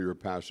Your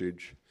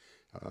passage,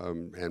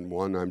 and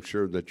one I'm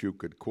sure that you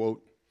could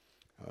quote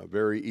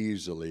very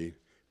easily,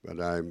 but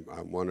I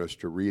want us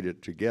to read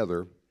it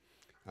together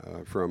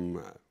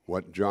from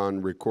what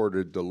John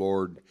recorded the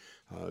Lord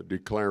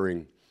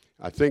declaring,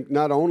 I think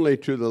not only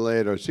to the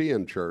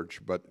Laodicean church,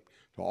 but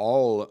to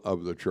all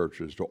of the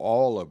churches, to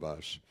all of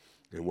us,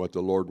 and what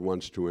the Lord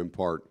wants to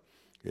impart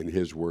in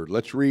His Word.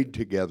 Let's read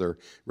together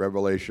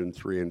Revelation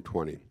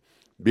 3:20.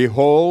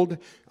 Behold,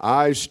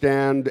 I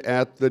stand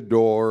at the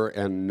door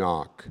and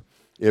knock.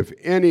 If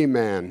any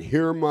man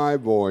hear my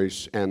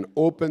voice and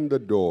open the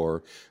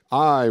door,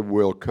 I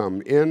will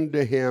come in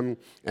to him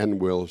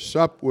and will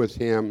sup with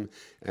him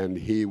and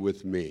he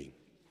with me.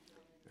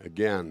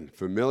 Again,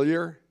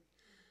 familiar,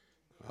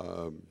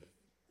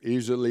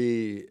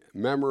 easily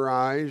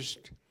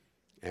memorized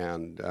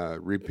and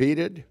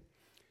repeated,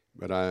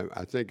 but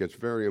I think it's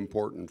very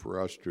important for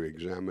us to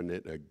examine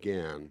it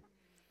again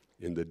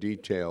in the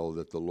detail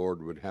that the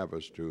Lord would have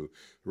us to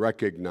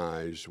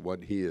recognize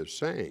what He is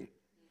saying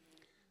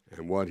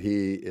and what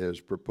He is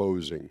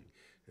proposing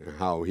and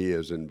how He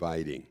is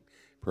inviting.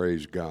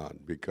 Praise God,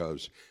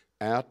 because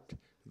at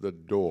the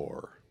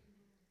door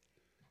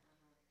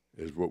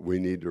is what we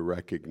need to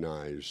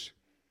recognize.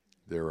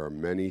 There are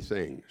many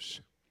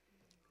things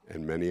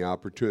and many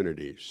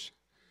opportunities,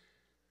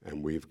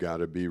 and we've got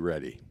to be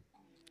ready.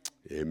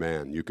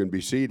 Amen. You can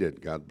be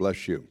seated. God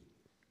bless you.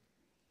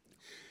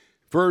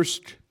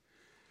 First,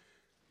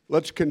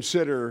 let's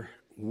consider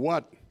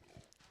what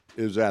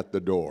is at the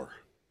door.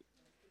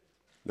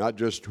 Not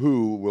just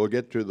who, we'll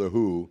get to the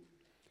who,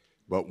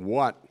 but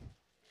what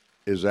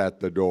is at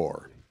the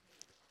door.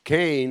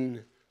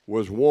 Cain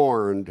was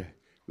warned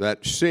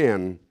that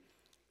sin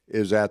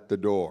is at the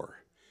door.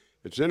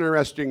 It's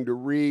interesting to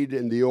read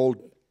in the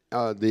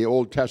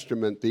Old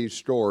Testament these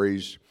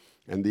stories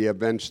and the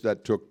events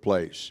that took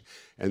place.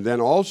 And then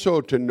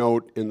also to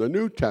note in the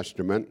New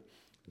Testament,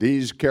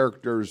 these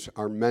characters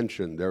are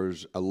mentioned.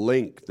 There's a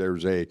link.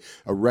 There's a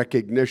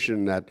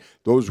recognition that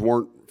those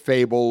weren't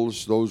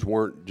fables. Those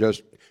weren't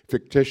just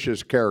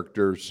fictitious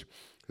characters.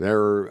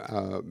 They're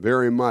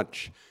very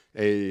much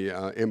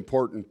an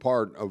important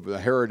part of the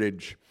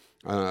heritage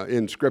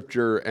in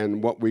Scripture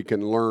and what we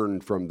can learn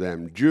from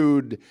them.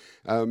 Jude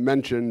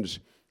mentions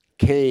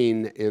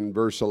Cain in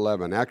verse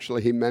 11.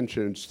 Actually, he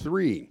mentions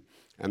three,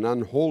 an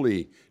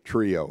unholy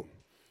trio.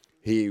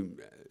 He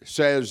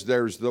says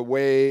there's the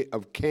way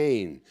of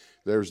Cain,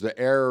 there's the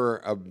error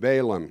of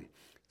Balaam,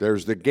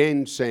 there's the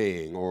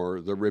gainsaying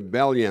or the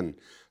rebellion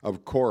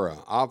of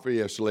Korah.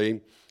 Obviously,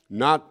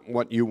 not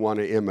what you want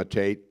to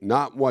imitate,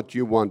 not what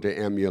you want to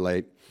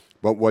emulate,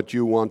 but what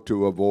you want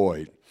to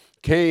avoid.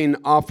 Cain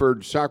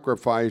offered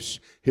sacrifice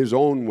his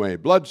own way.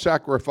 Blood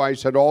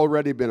sacrifice had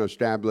already been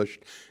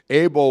established.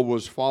 Abel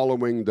was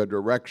following the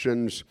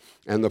directions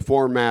and the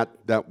format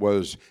that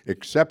was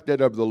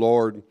accepted of the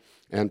Lord,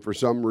 and for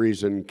some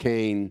reason,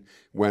 Cain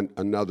went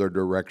another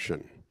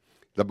direction.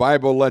 The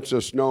Bible lets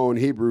us know in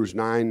Hebrews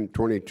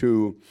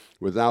 9:22,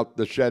 without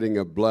the shedding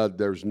of blood,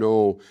 there's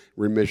no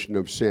remission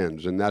of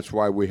sins. And that's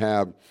why we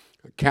have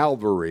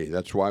Calvary.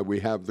 That's why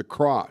we have the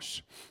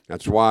cross.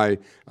 That's why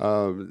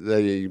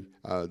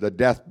the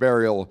death,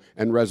 burial,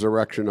 and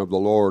resurrection of the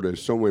Lord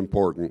is so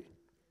important,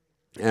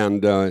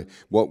 and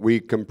what we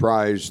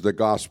comprise the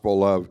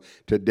gospel of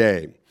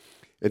today.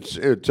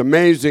 It's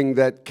amazing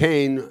that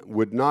Cain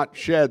would not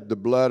shed the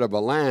blood of a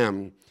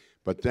lamb,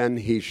 but then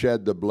he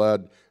shed the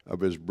blood of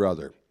his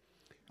brother.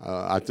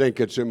 I think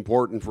it's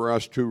important for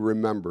us to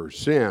remember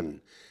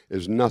sin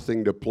is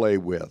nothing to play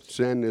with.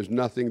 Sin is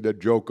nothing to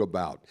joke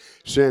about.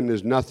 Sin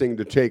is nothing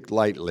to take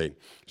lightly.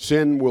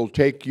 Sin will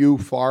take you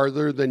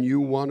farther than you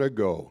want to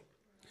go.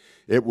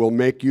 It will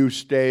make you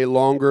stay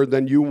longer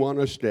than you want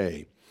to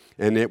stay,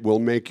 and it will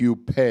make you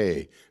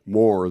pay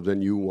more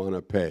than you want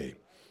to pay.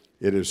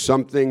 It is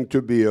something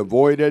to be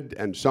avoided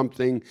and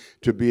something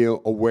to be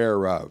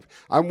aware of.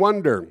 I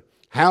wonder,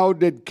 how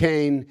did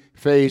Cain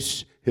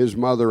face his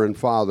mother and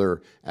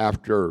father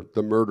after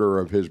the murder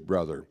of his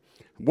brother?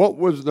 What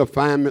was the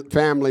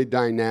family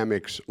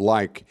dynamics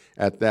like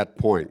at that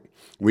point?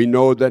 We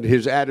know that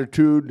his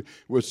attitude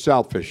was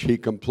selfish. He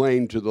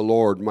complained to the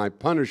Lord, "My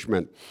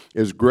punishment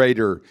is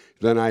greater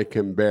than I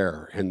can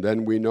bear." And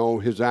then we know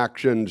his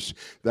actions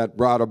that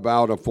brought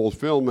about a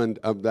fulfillment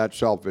of that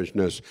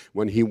selfishness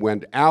when he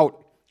went out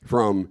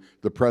from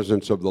the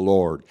presence of the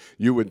Lord.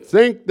 You would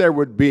think there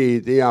would be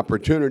the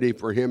opportunity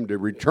for him to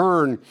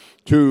return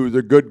to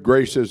the good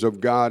graces of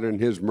God and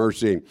His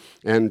mercy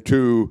and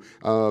to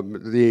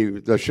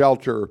the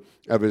shelter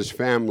of his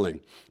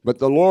family. But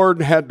the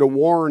Lord had to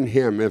warn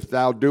him, "If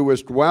thou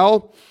doest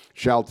well,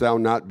 shalt thou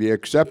not be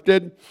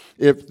accepted.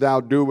 If thou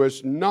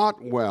doest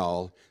not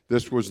well,"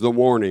 this was the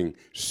warning,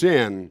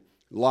 "sin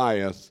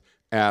lieth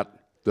at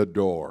the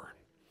door."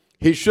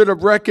 He should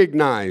have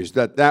recognized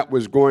that that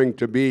was going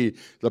to be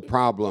the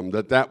problem,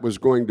 that was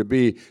going to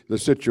be the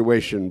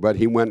situation, but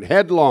he went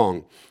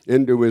headlong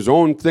into his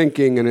own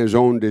thinking and his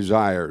own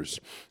desires.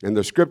 And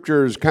the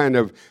scripture is kind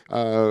of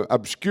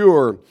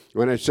obscure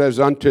when it says,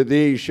 "Unto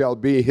thee shall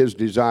be his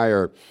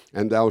desire,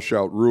 and thou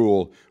shalt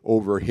rule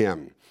over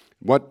him."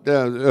 what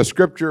the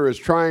Scripture is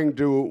trying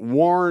to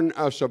warn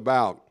us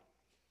about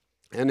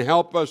and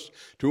help us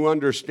to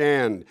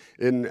understand.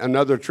 In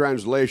another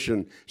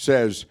translation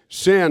says,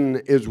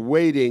 sin is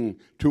waiting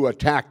to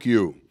attack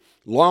you,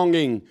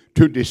 longing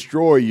to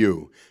destroy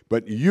you,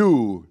 but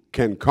you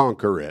can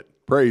conquer it.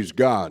 Praise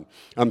God.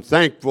 I'm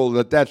thankful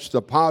that that's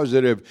the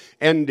positive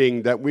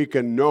ending that we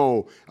can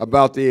know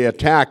about the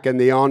attack and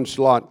the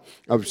onslaught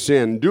of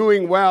sin.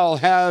 Doing well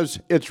has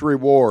its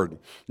reward.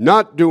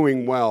 Not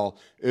doing well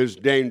is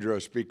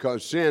dangerous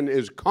because sin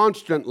is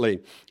constantly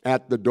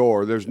at the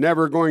door. There's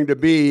never going to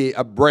be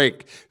a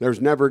break.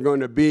 There's never going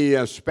to be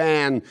a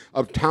span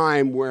of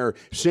time where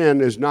sin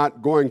is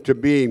not going to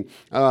be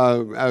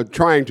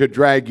trying to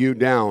drag you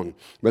down.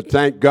 But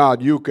thank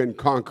God you can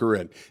conquer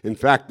it. In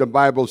fact, the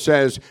Bible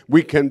says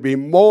we can be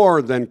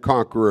more than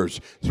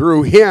conquerors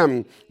through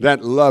Him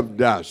that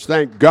loved us.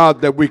 Thank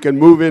God that we can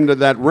move into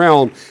that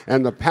realm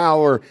and the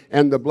power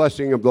and the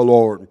blessing of the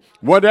Lord.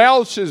 What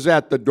else is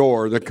at the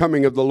door? The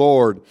coming of the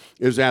Lord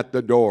is at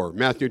the door.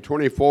 Matthew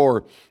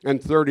 24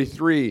 and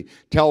 33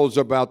 tells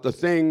about the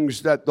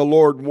things that the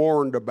Lord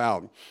warned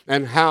about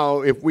and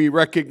how if we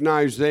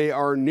recognize they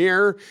are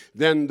near,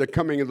 then the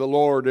coming of the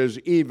Lord is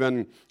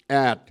even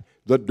at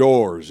the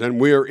doors. And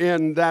we're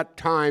in that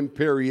time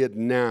period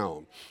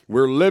now.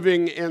 We're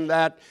living in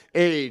that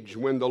age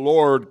when the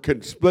Lord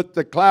could split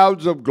the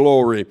clouds of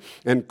glory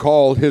and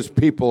call His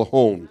people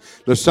home.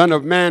 The Son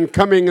of Man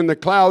coming in the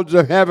clouds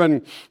of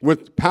heaven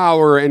with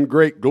power and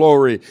great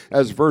glory,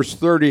 as verse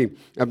 30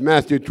 of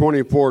Matthew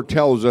 24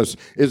 tells us,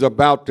 is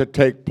about to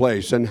take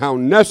place, and how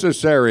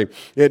necessary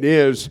it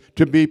is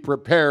to be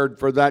prepared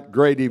for that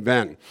great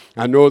event.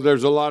 I know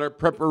there's a lot of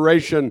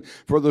preparation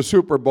for the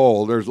Super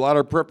Bowl. There's a lot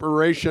of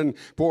preparation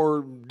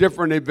for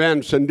different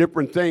events and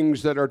different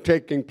things that are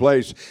taking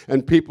place,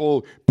 and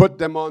people put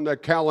them on their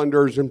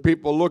calendars, and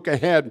people look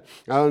ahead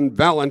on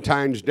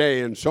Valentine's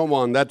Day and so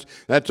on.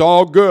 That's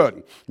all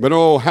good. But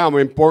oh, how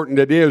important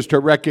it is to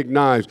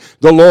recognize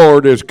the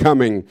Lord is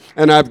coming,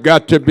 and I've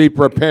got to be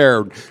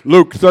prepared.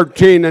 Luke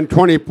 13 and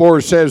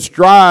 24 says,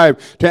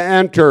 strive to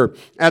enter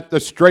at the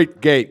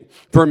strait gate.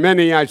 For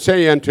many, I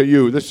say unto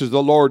you, this is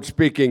the Lord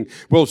speaking,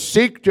 will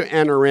seek to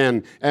enter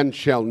in and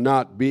shall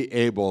not be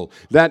able.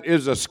 That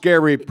is a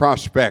scary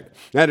prospect.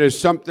 That is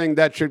something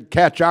that should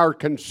catch our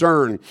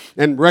concern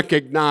and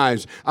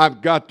recognize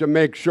I've got to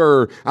make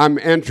sure I'm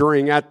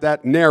entering at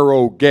that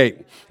narrow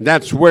gate.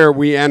 That's where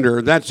we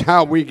enter. That's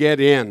how we get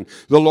in.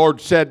 The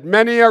Lord said,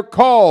 many are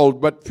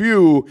called, but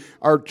few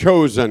are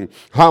chosen.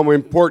 How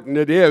important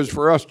it is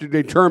for us to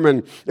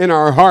determine in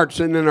our hearts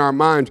and in our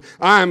minds,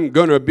 I'm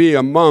going to be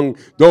among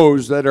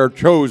those that are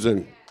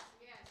chosen.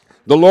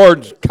 The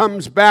Lord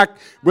comes back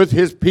with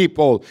His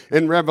people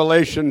in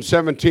Revelation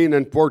 17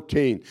 and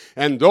 14.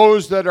 And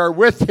those that are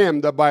with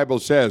Him, the Bible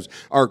says,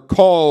 are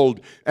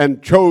called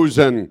and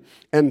chosen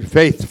and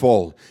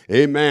faithful.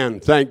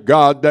 Amen. Thank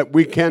God that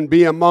we can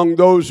be among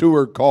those who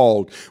are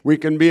called. We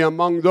can be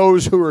among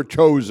those who are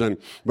chosen.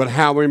 But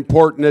how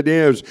important it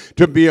is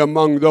to be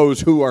among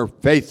those who are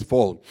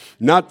faithful.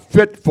 Not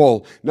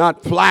fitful,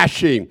 not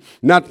flashy,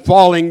 not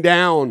falling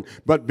down,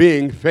 but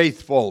being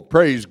faithful.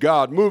 Praise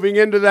God. Moving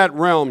into that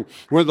realm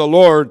where the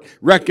Lord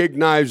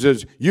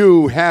recognizes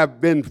you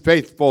have been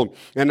faithful,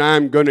 and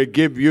I'm going to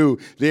give you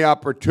the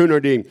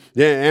opportunity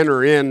to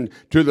enter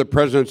into the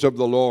presence of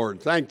the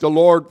Lord. Thank the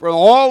Lord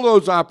for all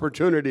those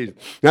opportunities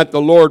that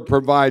the Lord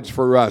provides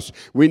for us.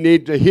 We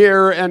need to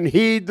hear and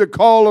heed the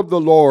call of the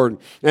Lord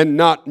and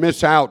not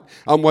miss out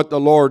on what the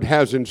Lord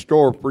has in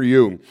store for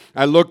you.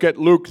 I look at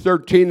Luke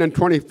 13 and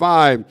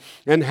 25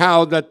 and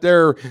how that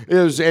there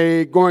is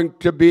going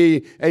to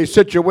be a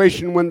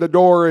situation when the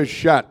door is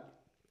shut.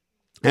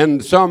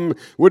 And some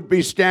would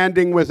be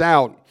standing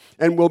without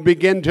and will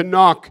begin to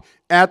knock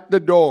at the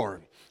door.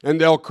 And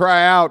they'll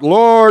cry out,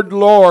 Lord,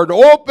 Lord,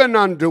 open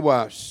unto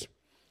us.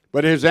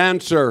 But His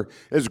answer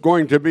is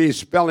going to be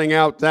spelling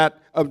out that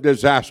of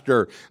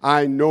disaster.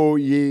 I know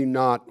ye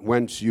not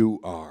whence you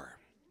are.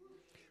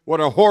 What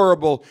a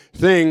horrible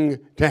thing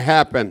to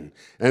happen.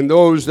 And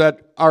those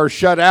that are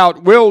shut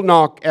out will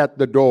knock at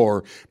the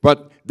door.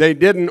 But they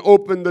didn't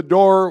open the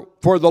door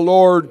for the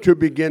Lord to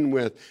begin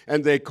with.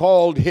 And they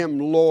called Him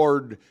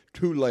Lord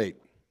too late.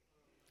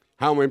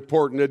 How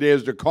important it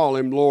is to call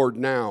Him Lord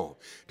now,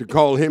 to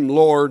call Him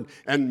Lord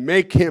and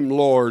make Him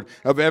Lord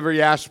of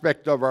every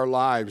aspect of our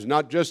lives,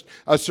 not just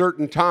a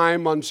certain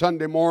time on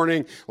Sunday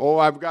morning. Oh,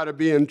 I've got to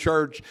be in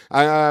church.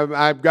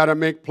 I've got to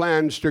make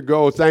plans to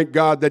go. Thank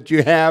God that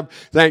you have.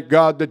 Thank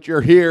God that you're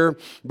here.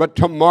 But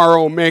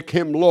tomorrow, make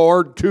Him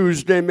Lord.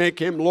 Tuesday, make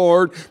Him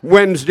Lord.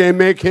 Wednesday,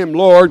 make Him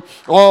Lord.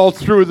 All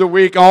through the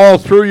week, all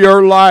through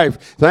your life.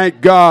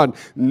 Thank God.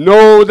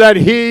 Know that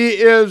He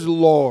is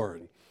Lord.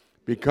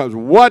 Because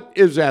what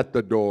is at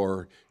the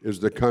door is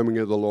the coming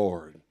of the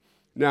Lord.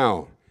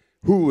 Now,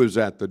 who is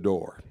at the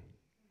door?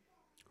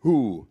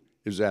 Who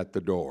is at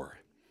the door?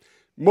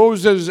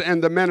 Moses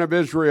and the men of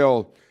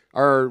Israel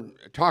are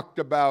talked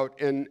about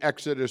in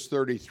Exodus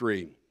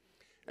 33.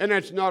 And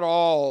it's not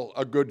all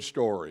a good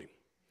story.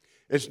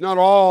 It's not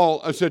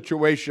all a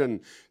situation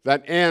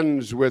that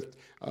ends with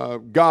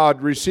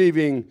God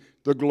receiving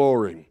the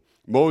glory.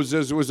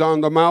 Moses was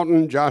on the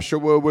mountain.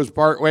 Joshua was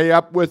partway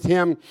up with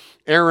him.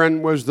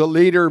 Aaron was the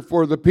leader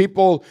for the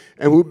people,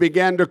 and who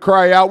began to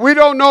cry out, "We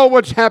don't know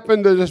what's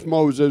happened to this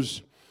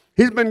Moses.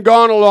 He's been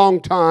gone a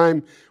long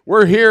time.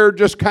 We're here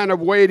just kind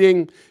of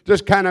waiting,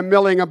 just kind of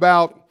milling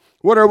about.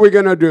 What are we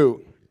going to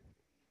do?"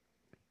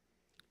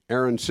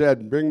 Aaron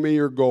said, "Bring me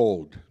your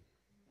gold."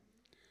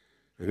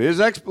 And his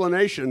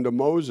explanation to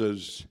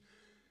Moses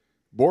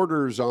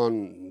borders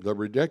on the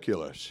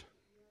ridiculous.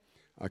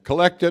 "I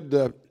collected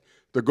the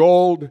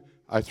gold,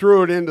 I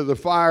threw it into the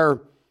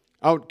fire,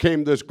 out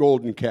came this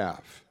golden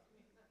calf."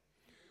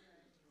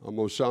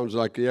 Almost sounds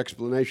like the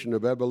explanation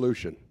of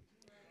evolution.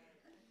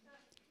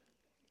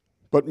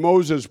 But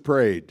Moses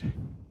prayed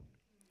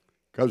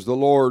because the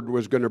Lord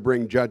was going to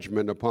bring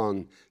judgment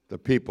upon the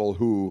people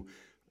who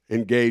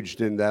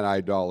engaged in that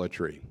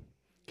idolatry.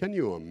 Can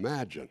you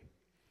imagine?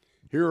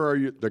 Here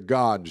are the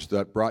gods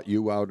that brought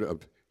you out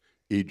of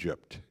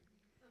Egypt,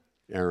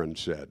 Aaron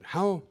said.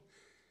 How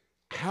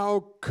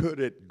could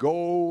it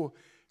go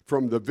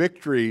from the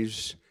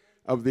victories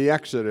of the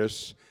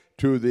Exodus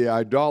to the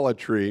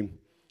idolatry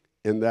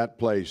in that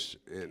place,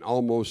 and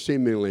almost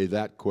seemingly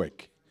that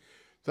quick?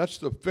 That's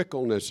the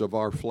fickleness of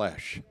our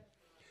flesh.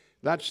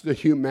 That's the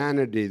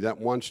humanity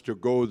that wants to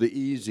go the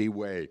easy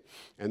way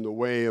and the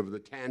way of the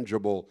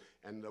tangible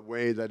and the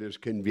way that is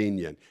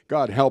convenient.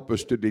 God, help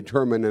us to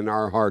determine in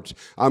our hearts,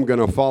 I'm going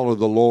to follow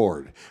the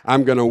Lord.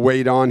 I'm going to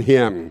wait on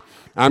Him.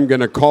 I'm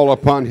going to call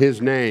upon His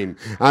name.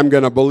 I'm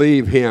going to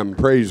believe Him,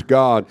 praise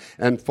God,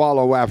 and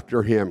follow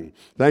after Him.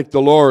 Thank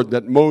the Lord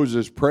that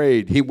Moses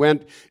prayed. He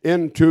went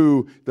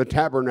into the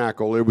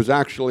tabernacle. It was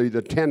actually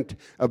the tent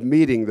of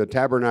meeting. The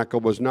tabernacle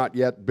was not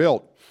yet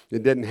built.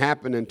 It didn't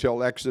happen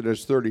until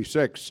Exodus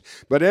 36.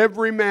 But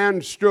every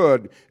man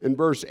stood, in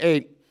verse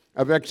 8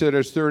 of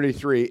Exodus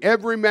 33,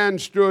 every man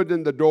stood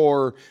in the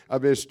door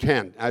of his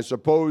tent. I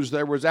suppose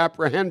there was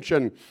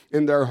apprehension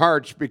in their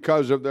hearts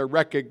because of their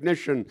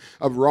recognition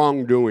of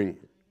wrongdoing.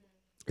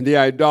 The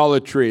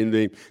idolatry and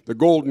the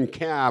golden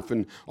calf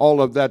and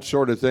all of that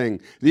sort of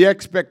thing. The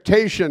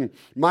expectation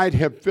might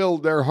have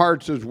filled their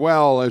hearts as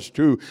well as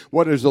to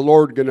what is the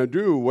Lord going to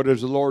do? What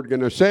is the Lord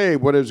going to say?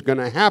 What is going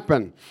to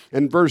happen?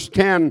 In verse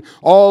 10,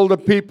 all the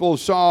people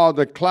saw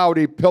the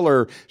cloudy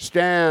pillar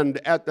stand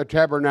at the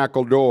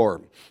tabernacle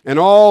door. And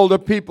all the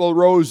people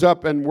rose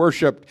up and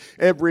worshiped,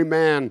 every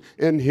man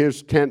in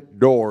his tent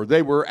door.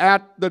 They were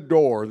at the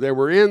door. They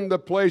were in the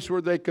place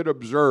where they could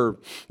observe.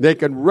 They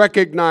could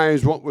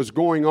recognize what was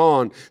going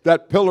on.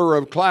 That pillar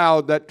of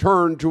cloud that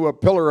turned to a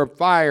pillar of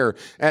fire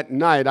at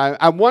night.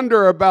 I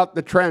wonder about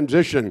the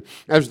transition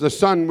as the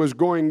sun was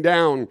going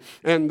down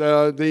and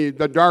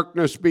the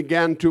darkness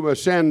began to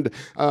ascend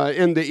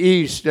in the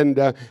east,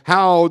 and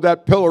how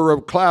that pillar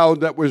of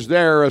cloud that was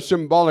there, a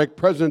symbolic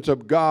presence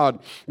of God,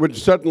 would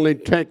suddenly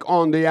take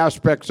on the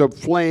aspects of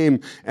flame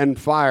and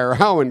fire.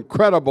 How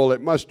incredible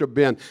it must have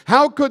been.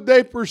 How could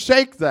they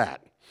forsake that?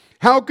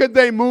 How could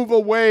they move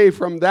away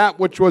from that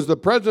which was the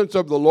presence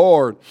of the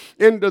Lord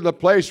into the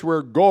place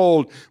where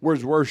gold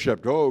was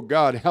worshipped? Oh,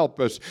 God,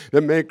 help us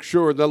to make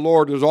sure the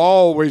Lord is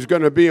always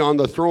going to be on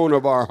the throne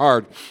of our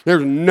heart.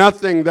 There's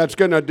nothing that's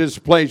going to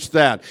displace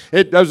that.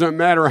 It doesn't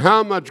matter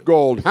how much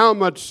gold, how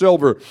much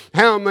silver,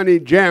 how many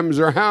gems,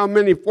 or how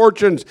many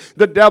fortunes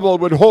the devil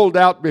would hold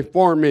out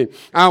before me.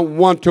 I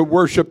want to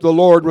worship the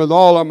Lord with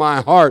all of my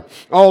heart,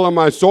 all of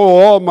my soul,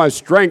 all my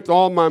strength,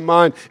 all my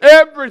mind,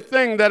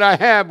 everything that I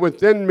have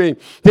within me,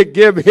 to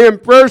give Him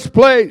first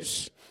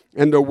place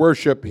and to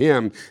worship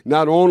Him,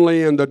 not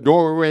only in the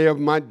doorway of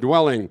my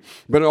dwelling,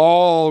 but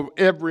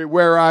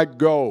everywhere I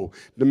go,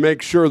 to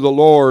make sure the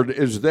Lord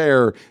is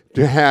there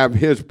to have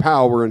His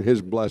power and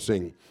His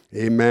blessing.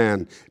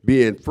 Amen.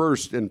 Being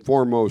first and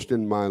foremost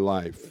in my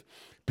life.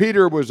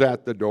 Peter was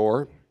at the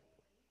door.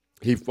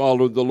 He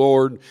followed the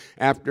Lord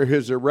after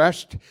his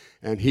arrest,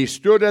 and he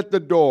stood at the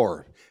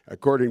door.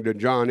 According to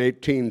John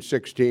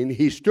 18:16,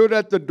 he stood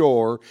at the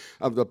door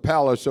of the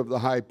palace of the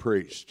high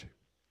priest.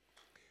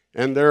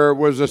 And there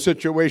was a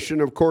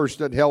situation, of course,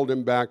 that held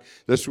him back.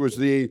 This was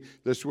the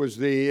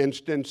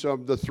instance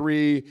of the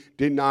 3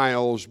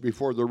 denials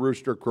before the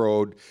rooster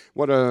crowed.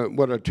 What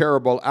a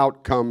terrible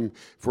outcome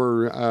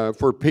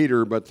for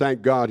Peter. But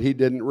thank God he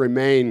didn't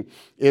remain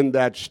in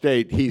that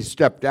state. He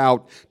stepped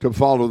out to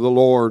follow the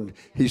Lord.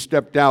 He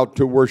stepped out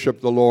to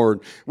worship the Lord.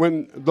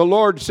 When the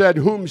Lord said,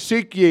 "Whom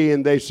seek ye?"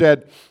 and they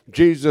said,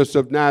 "Jesus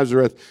of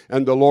Nazareth."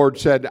 And the Lord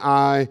said,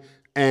 "I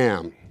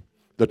am."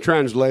 The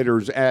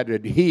translators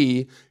added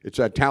 "he." It's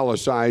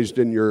italicized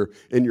in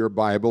your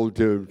Bible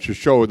to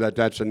show that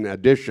that's an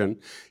addition.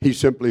 He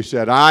simply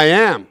said, "I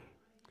am."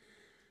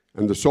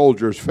 And the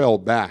soldiers fell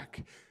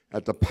back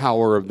at the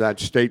power of that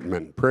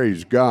statement.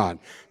 Praise God.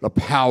 The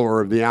power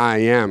of the "I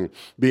am"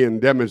 being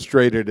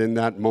demonstrated in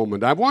that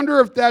moment. I wonder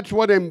if that's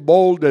what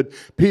emboldened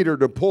Peter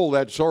to pull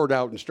that sword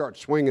out and start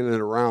swinging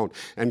it around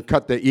and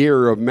cut the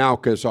ear of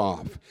Malchus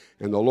off.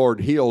 And the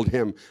Lord healed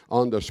him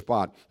on the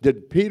spot.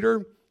 Did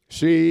Peter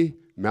see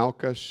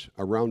Malchus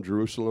around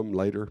Jerusalem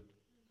later?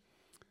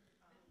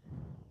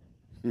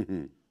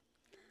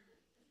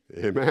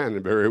 Amen.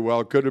 It very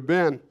well could have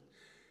been,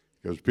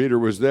 because Peter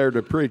was there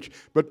to preach.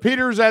 But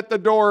Peter's at the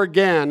door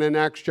again in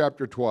Acts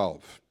chapter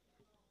 12.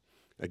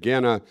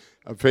 Again, a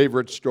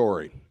favorite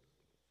story.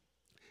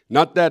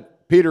 Not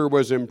that Peter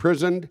was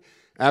imprisoned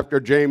after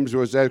James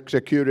was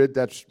executed.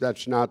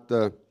 That's not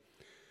the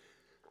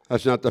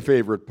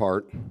favorite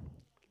part.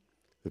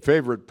 The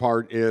favorite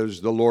part is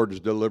the Lord's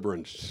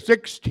deliverance.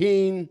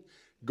 16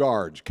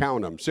 guards,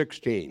 count them,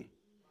 16,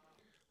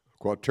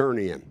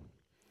 quaternion,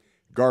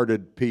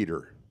 guarded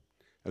Peter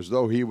as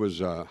though he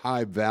was a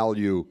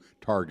high-value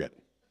target.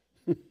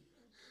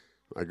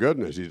 My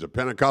goodness, he's a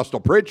Pentecostal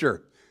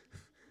preacher.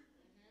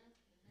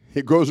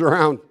 He goes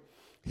around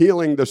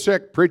healing the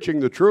sick, preaching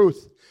the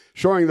truth,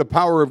 showing the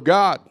power of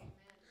God.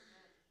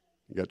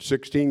 You got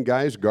 16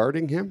 guys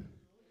guarding him,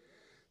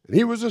 and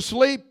he was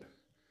asleep.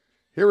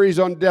 Here he's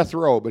on death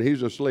row, but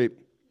he's asleep,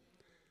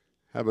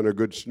 having a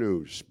good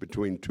snooze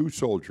between two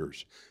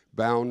soldiers,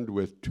 bound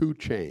with 2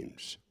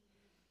 chains.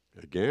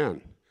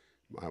 Again,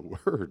 my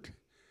word,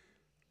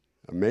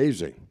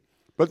 amazing.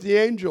 But the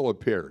angel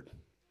appeared.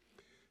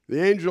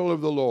 The angel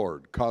of the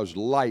Lord caused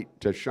light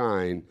to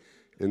shine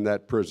in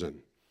that prison.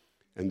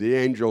 And the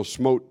angel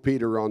smote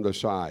Peter on the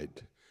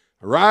side.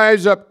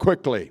 Rise up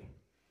quickly.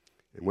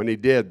 And when he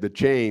did, the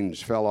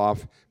chains fell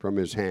off from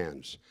his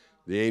hands.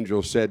 The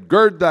angel said,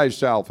 gird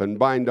thyself and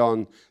bind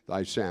on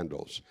thy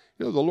sandals.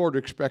 You know, the Lord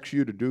expects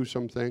you to do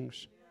some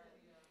things.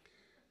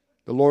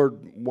 The Lord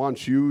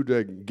wants you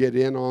to get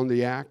in on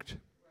the act.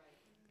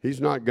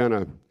 He's not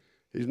gonna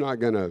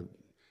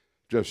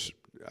just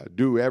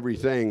do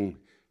everything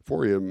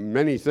for you.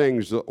 Many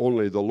things that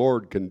only the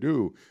Lord can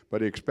do,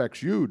 but he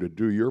expects you to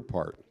do your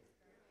part.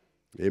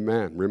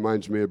 Amen.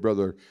 Reminds me of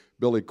Brother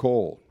Billy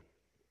Cole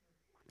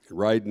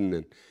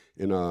riding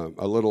in a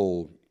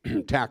little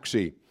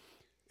taxi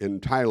in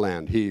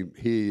Thailand.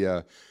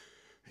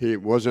 He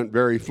wasn't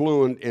very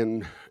fluent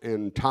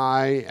in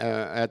Thai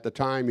at the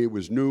time. He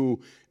was new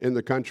in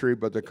the country,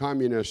 but the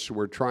communists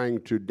were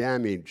trying to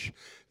damage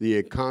the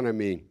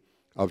economy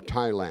of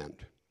Thailand,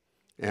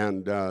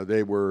 and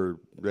they were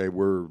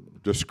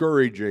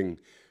discouraging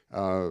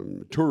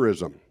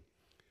tourism,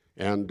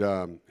 and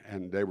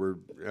they were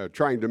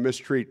trying to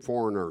mistreat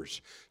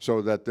foreigners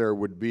so that there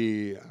would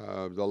be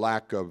the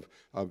lack of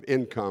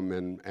income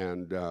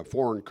and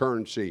foreign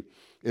currency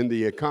in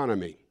the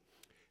economy.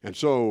 And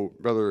so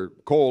Brother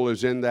Cole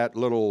is in that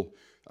little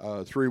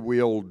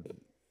 3-wheeled,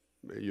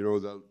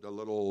 the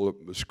little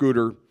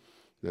scooter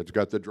that's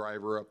got the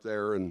driver up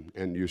there,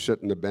 and you sit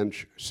in the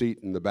bench seat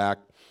in the back.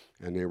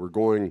 And they were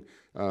going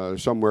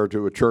somewhere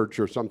to a church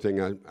or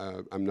something,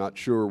 I'm not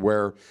sure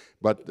where.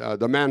 But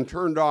the man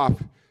turned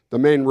off the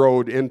main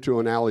road into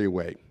an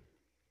alleyway.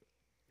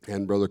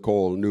 And Brother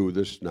Cole knew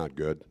this is not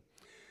good.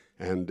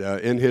 And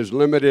in his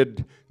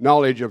limited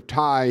knowledge of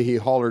Thai, he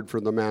hollered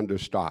for the man to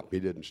stop. He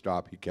didn't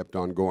stop. He kept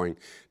on going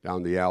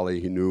down the alley.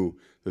 He knew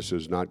this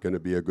is not going to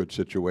be a good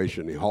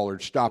situation. He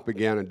hollered, stop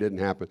again. It didn't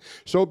happen.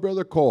 So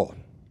Brother Cole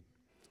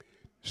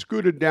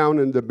scooted down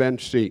in the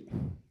bench seat,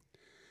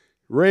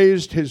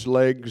 raised his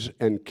legs,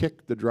 and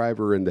kicked the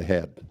driver in the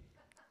head.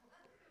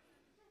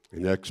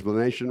 And the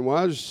explanation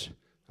was,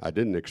 I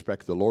didn't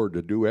expect the Lord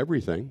to do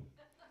everything.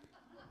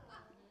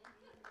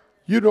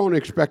 You don't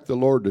expect the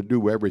Lord to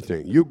do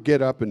everything. You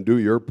get up and do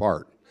your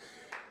part.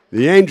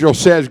 The angel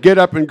says, get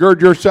up and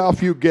gird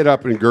yourself. You get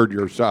up and gird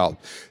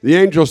yourself. The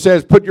angel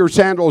says, put your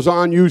sandals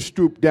on. You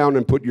stoop down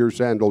and put your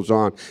sandals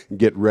on and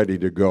get ready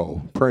to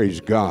go.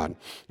 Praise God.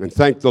 And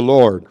thank the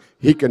Lord.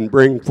 He can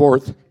bring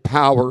forth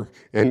power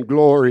and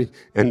glory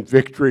and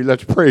victory.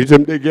 Let's praise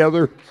him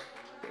together.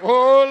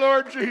 Oh,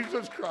 Lord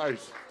Jesus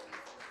Christ.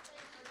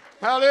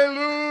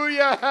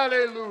 Hallelujah,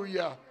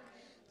 hallelujah.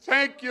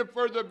 Thank you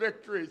for the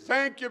victory.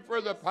 Thank you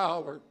for the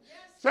power.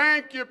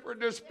 Thank you for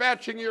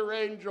dispatching your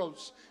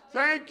angels.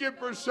 Thank you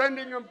for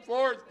sending them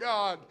forth,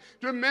 God,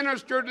 to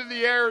minister to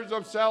the heirs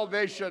of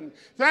salvation.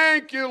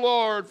 Thank you,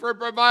 Lord, for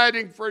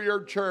providing for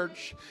your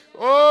church.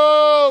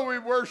 Oh, we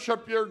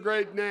worship your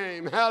great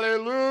name.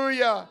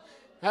 Hallelujah.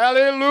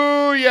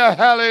 Hallelujah.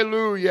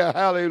 Hallelujah.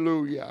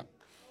 Hallelujah.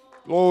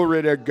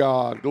 Glory to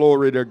God.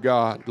 Glory to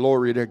God.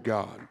 Glory to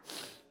God.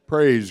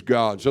 Praise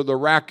God. So the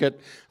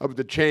racket of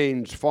the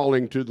chains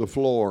falling to the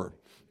floor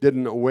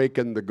didn't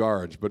awaken the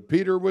guards, but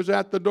Peter was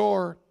at the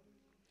door.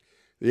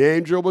 The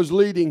angel was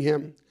leading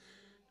him.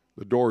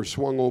 The door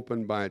swung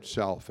open by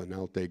itself, and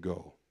out they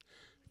go.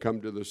 Come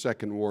to the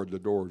second ward, the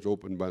doors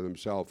open by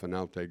themselves, and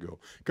out they go.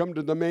 Come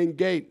to the main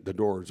gate, the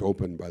doors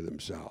open by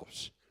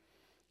themselves.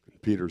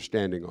 And Peter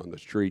standing on the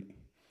street,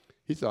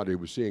 he thought he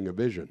was seeing a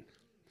vision.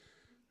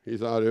 He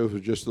thought it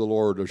was just the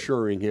Lord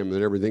assuring him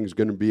that everything's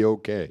going to be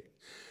okay.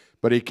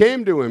 But he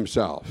came to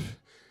himself,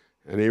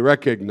 and he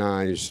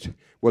recognized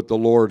what the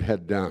Lord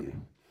had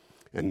done.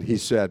 And he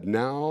said,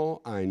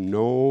 now I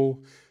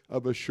know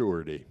of a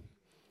surety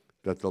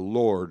that the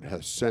Lord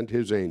hath sent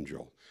his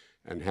angel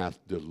and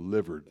hath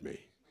delivered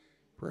me.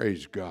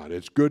 Praise God.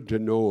 It's good to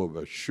know of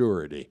a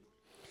surety.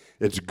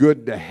 It's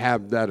good to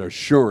have that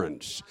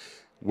assurance.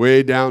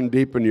 way down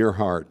deep in your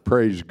heart.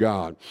 Praise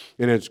God.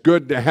 And it's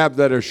good to have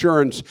that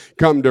assurance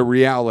come to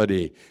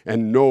reality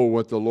and know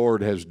what the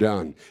Lord has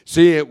done.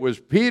 See, it was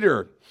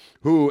Peter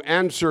who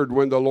answered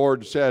when the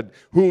Lord said,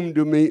 "Whom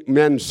do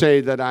men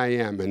say that I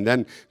am?" And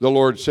then the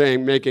Lord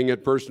saying, making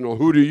it personal,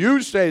 "Who do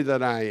you say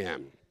that I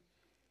am?"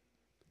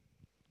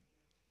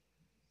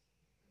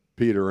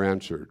 Peter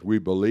answered, "We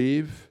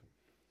believe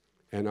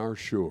and are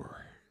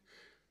sure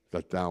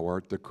that thou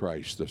art the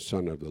Christ, the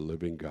Son of the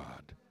living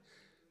God."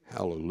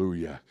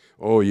 Hallelujah.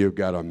 Oh, you've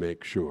got to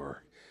make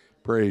sure.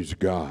 Praise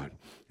God.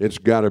 It's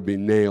got to be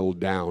nailed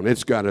down.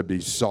 It's got to be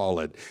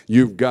solid.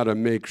 You've got to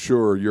make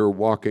sure you're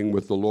walking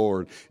with the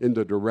Lord in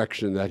the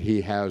direction that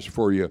He has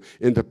for you,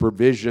 in the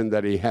provision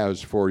that He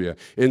has for you,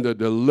 in the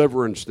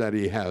deliverance that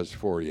He has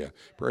for you.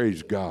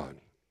 Praise God.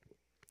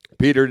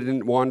 Peter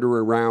didn't wander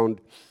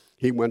around.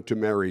 He went to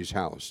Mary's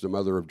house, the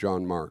mother of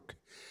John Mark.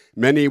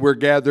 Many were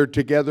gathered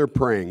together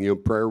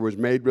praying. Prayer was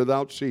made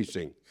without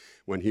ceasing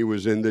when he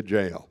was in the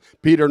jail.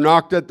 Peter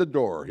knocked at the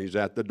door. He's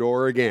at the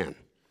door again.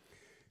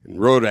 And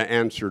Rhoda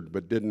answered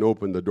but didn't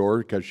open the door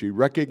because she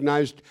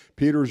recognized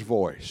Peter's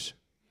voice.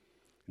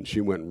 And she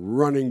went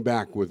running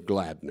back with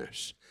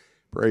gladness.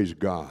 Praise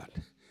God.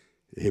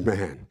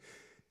 Amen.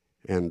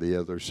 And the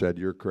other said,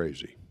 "You're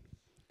crazy."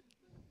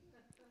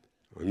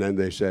 And then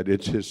they said,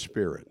 "It's his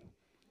spirit."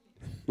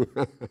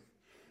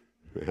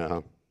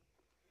 Yeah.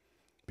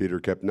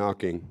 Peter kept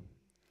knocking.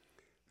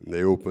 And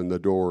they opened the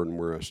door and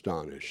were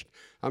astonished.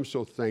 I'm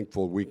so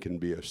thankful we can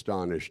be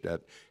astonished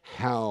at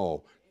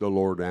how the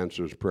Lord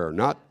answers prayer.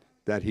 Not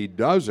that He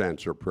does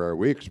answer prayer.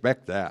 We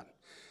expect that.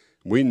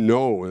 We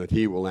know that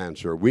He will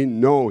answer. We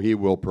know He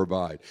will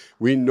provide.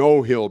 We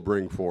know He'll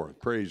bring forth.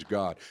 Praise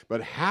God.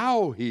 But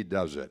how He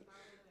does it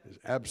is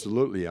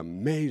absolutely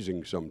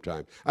amazing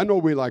sometimes. I know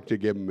we like to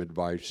give Him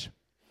advice.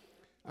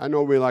 I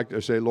know we like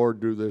to say,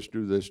 "Lord, do this,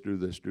 do this, do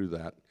this, do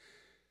that."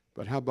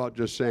 But how about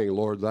just saying,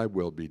 "Lord, thy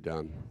will be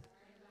done."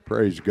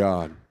 Praise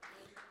God.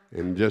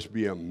 And just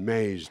be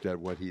amazed at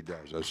what He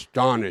does.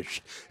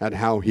 Astonished at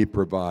how He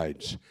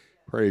provides.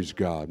 Praise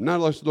God. Now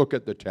let's look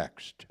at the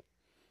text.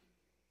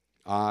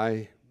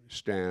 I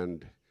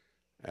stand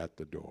at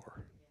the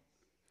door.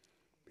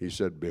 He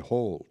said,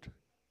 "Behold."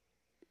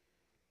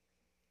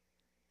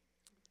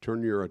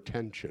 Turn your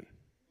attention.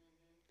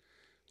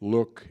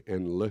 Look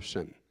and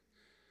listen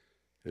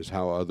is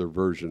how other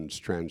versions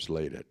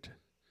translate it.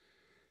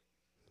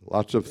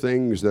 Lots of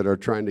things that are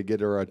trying to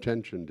get our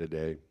attention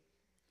today.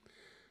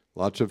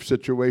 Lots of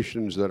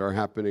situations that are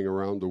happening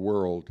around the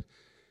world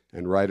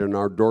and right on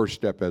our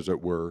doorstep, as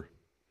it were.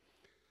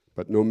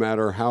 But no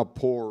matter how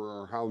poor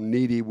or how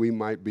needy we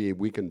might be,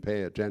 we can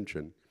pay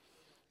attention.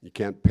 You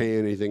can't pay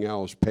anything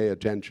else. Pay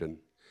attention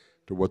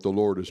to what the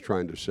Lord is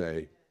trying to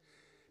say.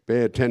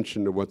 Pay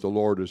attention to what the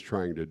Lord is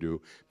trying to do.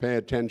 Pay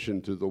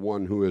attention to the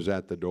one who is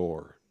at the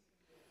door.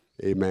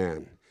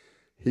 Amen.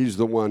 He's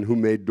the one who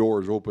made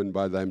doors open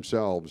by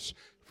themselves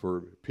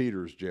for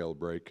Peter's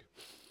jailbreak.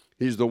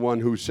 He's the one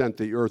who sent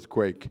the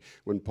earthquake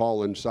when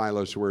Paul and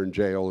Silas were in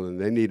jail and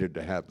they needed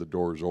to have the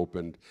doors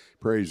opened.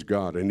 Praise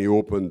God. And He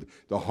opened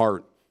the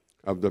heart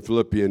of the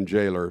Philippian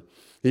jailer.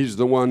 He's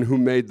the one who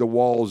made the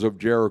walls of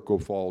Jericho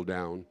fall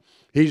down.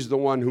 He's the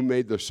one who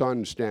made the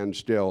sun stand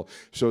still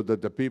so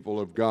that the people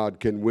of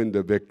God can win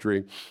the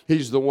victory.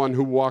 He's the one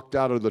who walked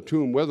out of the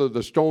tomb, whether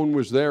the stone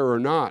was there or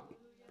not.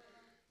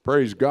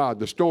 Praise God.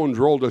 The stones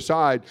rolled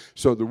aside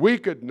so that we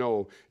could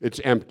know it's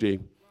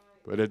empty.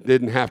 But it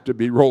didn't have to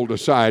be rolled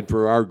aside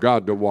for our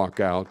God to walk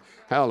out.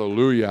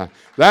 Hallelujah.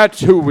 That's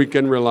who we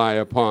can rely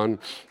upon.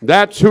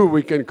 That's who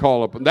we can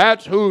call upon.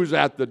 That's who's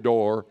at the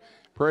door.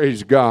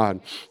 Praise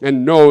God.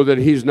 And know that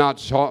He's not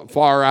so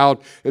far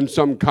out in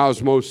some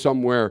cosmos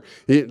somewhere.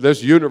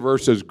 This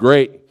universe is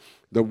great.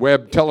 The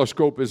Webb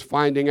telescope is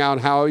finding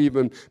out how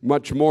even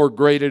much more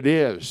great it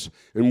is.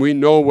 And we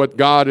know what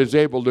God is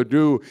able to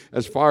do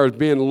as far as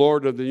being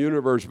Lord of the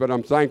universe. But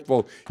I'm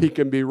thankful He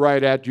can be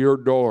right at your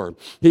door.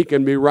 He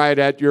can be right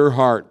at your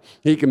heart.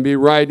 He can be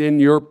right in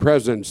your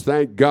presence,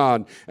 thank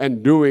God,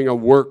 and doing a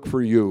work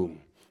for you.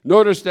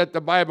 Notice that the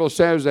Bible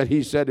says that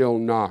He said He'll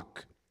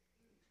knock.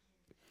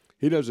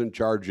 He doesn't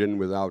charge in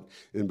without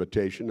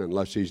invitation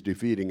unless He's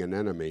defeating an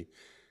enemy.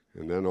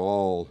 And then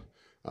all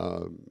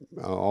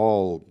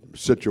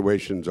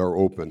situations are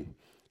open.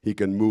 He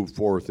can move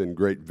forth in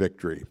great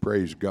victory.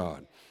 Praise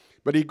God.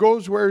 But He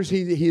goes where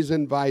he's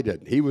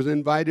invited. He was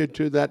invited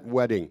to that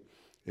wedding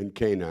in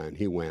Cana, and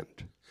He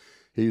went.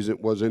 He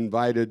was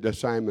invited to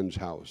Simon's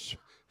house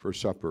for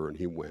supper, and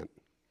He went.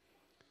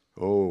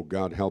 Oh,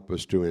 God, help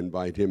us to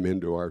invite Him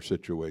into our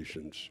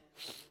situations.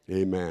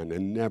 Amen.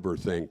 And never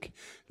think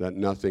that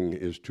nothing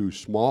is too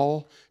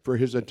small for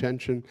His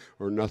attention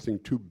or nothing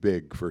too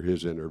big for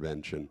His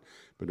intervention.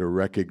 But to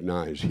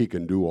recognize He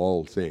can do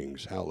all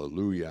things,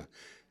 hallelujah,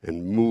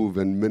 and move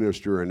and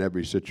minister in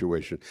every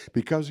situation.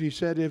 Because He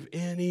said, if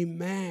any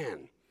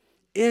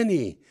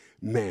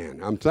man.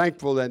 I'm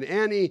thankful that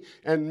any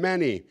and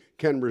many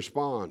can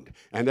respond,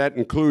 and that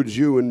includes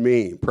you and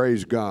me.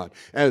 Praise God.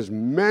 As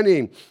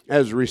many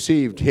as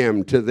received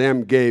him, to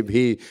them gave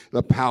he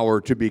the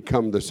power to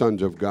become the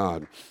sons of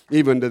God,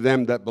 even to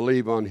them that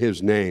believe on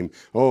his name.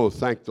 Oh,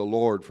 thank the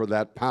Lord for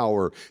that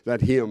power that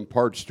he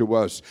imparts to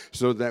us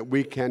so that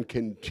we can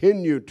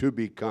continue to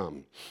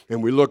become.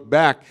 And we look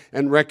back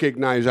and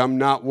recognize I'm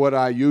not what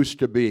I used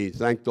to be.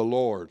 Thank the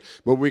Lord.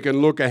 But we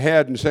can look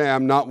ahead and say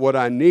I'm not what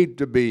I need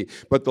to be,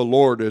 but the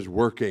Lord is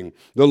working.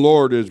 The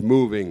Lord is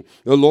moving.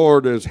 The Lord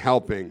is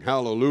helping.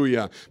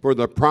 Hallelujah. For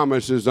the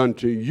promises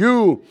unto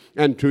you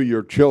and to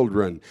your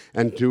children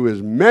and to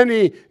as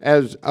many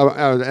as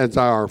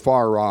are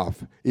far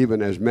off,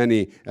 even as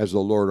many as the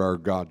Lord our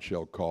God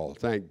shall call.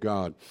 Thank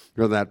God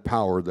for that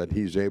power that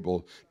he's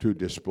able to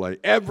display.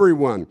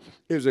 Everyone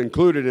is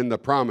included in the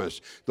promise.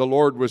 The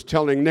Lord was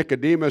telling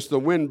Nicodemus, the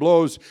wind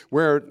blows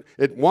where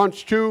it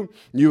wants to.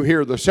 You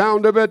hear the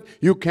sound of it.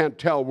 You can't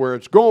tell where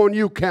it's going.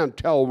 You can't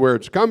tell where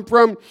it's come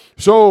from.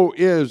 So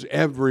is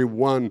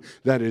everyone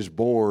that is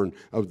born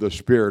of the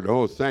Spirit.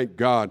 Oh, thank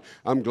God.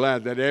 I'm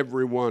glad that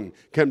everyone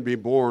can be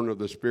born of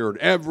the Spirit.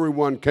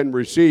 Everyone can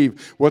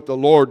receive what the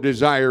Lord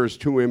desires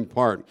to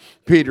impart.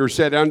 Peter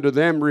said unto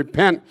them,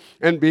 repent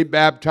and be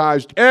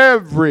baptized,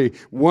 every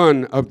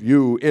one of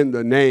you, in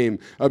the name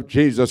of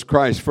Jesus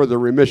Christ for the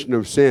remission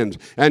of sins,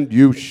 and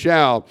you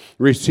shall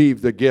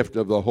receive the gift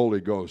of the Holy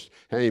Ghost.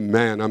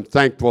 Amen. I'm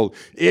thankful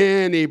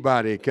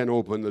anybody can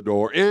open the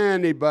door.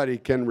 Anybody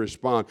can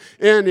respond.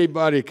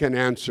 Anybody can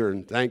answer.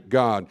 And thank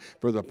God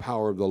for the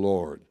power of the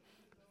Lord.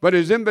 But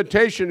his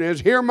invitation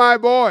is, hear my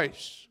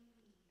voice.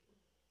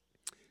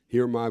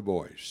 Hear my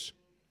voice.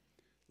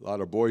 A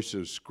lot of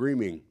voices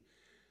screaming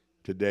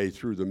today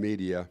through the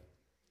media.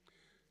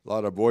 A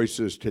lot of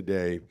voices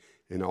today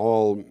in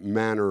all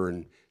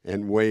manner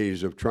and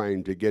ways of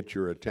trying to get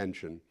your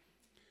attention.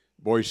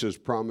 Voices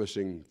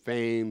promising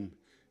fame,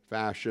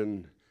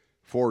 fashion,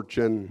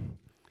 fortune,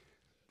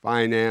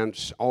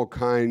 finance, all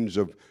kinds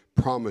of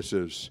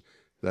promises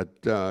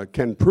that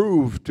can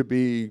prove to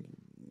be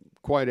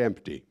quite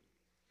empty.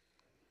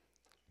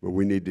 But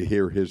we need to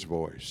hear his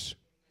voice.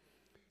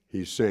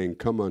 He's saying,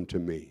 come unto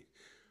me,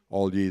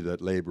 all ye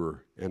that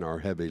labor and are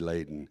heavy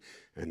laden,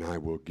 and I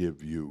will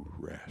give you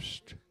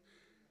rest.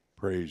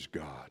 Praise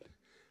God.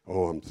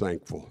 Oh, I'm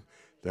thankful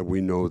that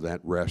we know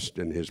that rest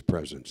in his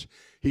presence.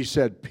 He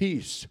said,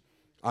 peace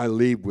I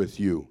leave with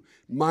you.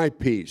 My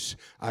peace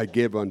I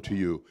give unto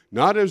you.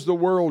 Not as the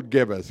world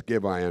giveth,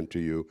 give I unto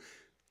you.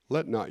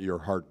 Let not your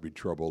heart be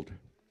troubled,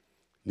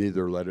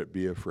 neither let it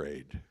be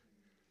afraid.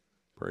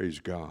 Praise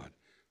God.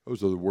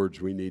 Those are the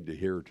words we need to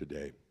hear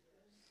today.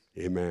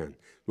 Amen.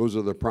 Those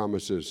are the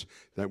promises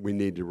that we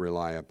need to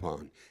rely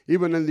upon.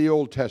 Even in the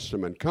Old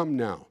Testament, come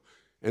now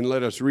and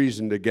let us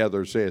reason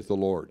together, saith the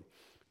Lord.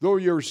 Though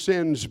your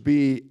sins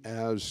be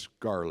as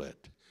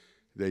scarlet,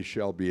 they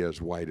shall be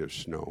as white as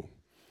snow.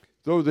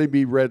 Though they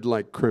be red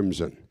like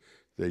crimson,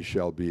 they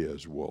shall be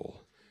as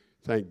wool.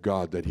 Thank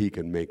God that he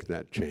can make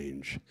that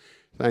change.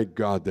 Thank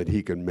God that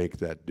he can make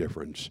that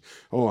difference.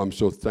 Oh, I'm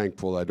so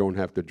thankful I don't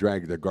have to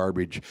drag the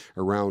garbage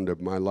around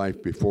of my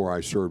life before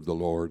I serve the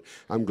Lord.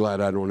 I'm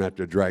glad I don't have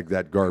to drag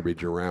that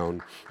garbage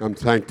around. I'm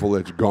thankful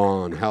it's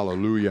gone.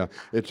 Hallelujah.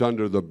 It's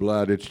under the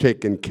blood. It's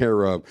taken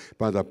care of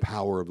by the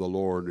power of the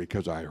Lord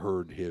because I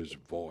heard his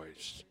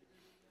voice.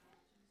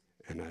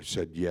 And I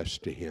said yes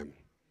to him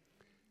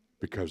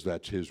because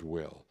that's his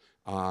will.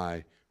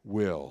 I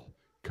will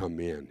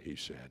come in, he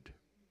said.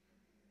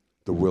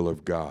 The will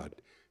of God.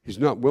 He's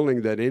not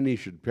willing that any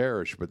should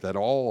perish, but that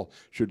all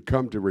should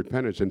come to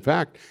repentance. In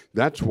fact,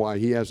 that's why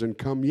he hasn't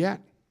come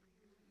yet.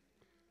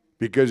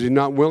 Because he's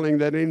not willing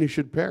that any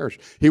should perish.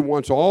 He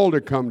wants all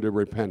to come to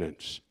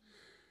repentance.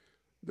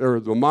 There are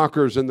the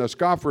mockers and the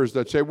scoffers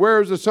that say,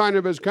 where is the sign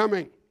of his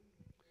coming?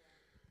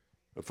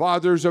 The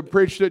fathers have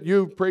preached it,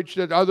 you've preached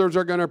it, others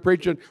are going to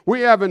preach it.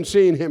 We haven't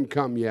seen him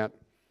come yet.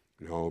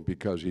 No,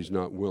 because he's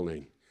not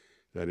willing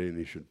that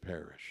any should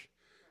perish.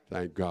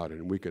 Thank God.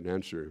 And we can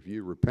answer, if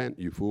you repent,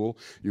 you fool,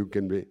 you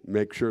can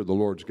make sure the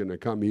Lord's going to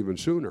come even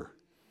sooner.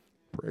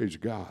 Praise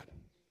God.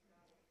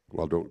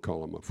 Well, don't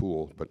call him a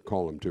fool, but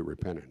call him to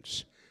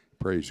repentance.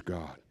 Praise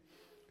God.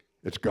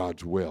 It's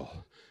God's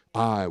will.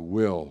 I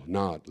will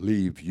not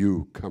leave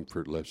you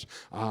comfortless.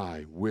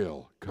 I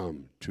will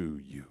come to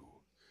you.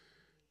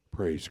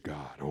 Praise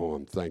God. Oh,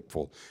 I'm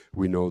thankful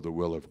we know the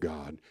will of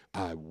God.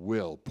 I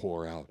will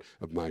pour out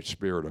of my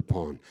Spirit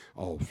upon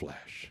all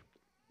flesh.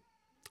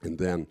 And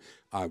then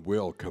I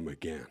will come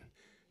again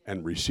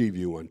and receive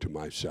you unto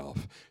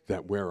myself,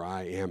 that where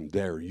I am,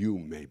 there you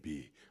may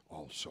be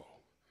also.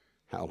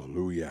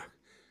 Hallelujah.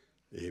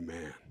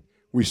 Amen.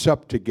 We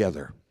sup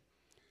together.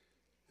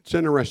 It's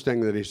interesting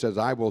that he says,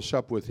 I will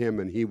sup with him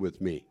and he with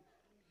me.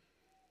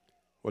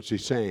 What's he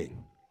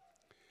saying?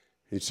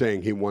 He's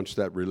saying he wants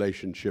that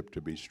relationship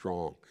to be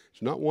strong.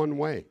 It's not one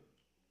way.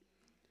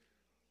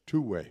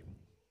 Two way.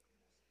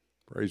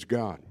 Praise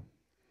God.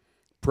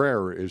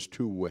 Prayer is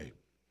two way.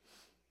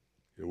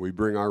 And we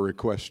bring our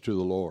requests to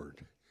the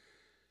Lord.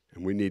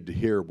 And we need to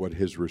hear what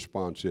his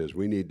response is.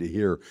 We need to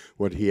hear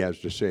what he has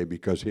to say,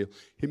 because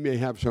he may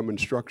have some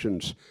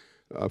instructions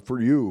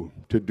for you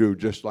to do,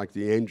 just like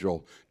the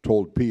angel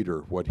told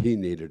Peter what he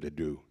needed to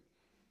do.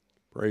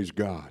 Praise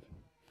God.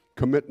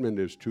 Commitment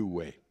is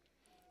two-way.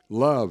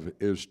 Love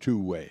is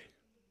two-way.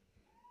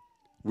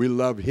 We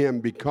love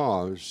him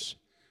because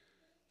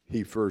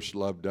he first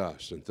loved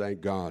us. And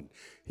thank God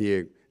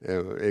he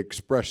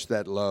expressed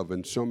that love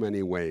in so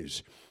many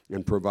ways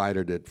and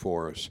provided it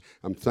for us.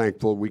 I'm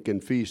thankful we can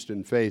feast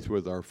in faith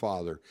with our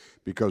Father,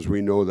 because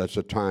we know that's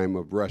a time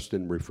of rest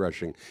and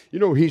refreshing. You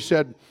know, he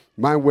said,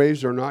 my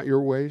ways are not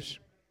your ways.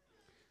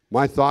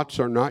 My thoughts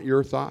are not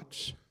your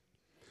thoughts.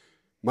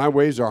 My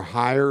ways are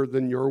higher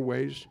than your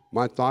ways.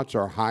 My thoughts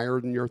are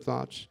higher than your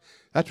thoughts.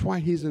 That's why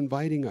he's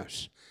inviting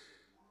us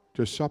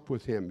to sup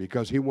with him,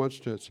 because he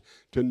wants us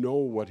to know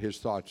what his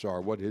thoughts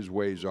are, what his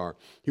ways are.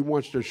 He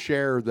wants to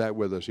share that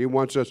with us. He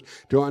wants us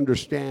to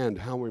understand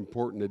how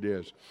important it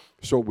is.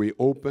 So we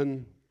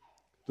open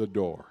the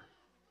door.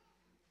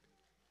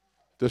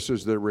 This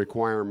is the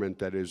requirement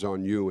that is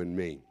on you and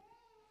me.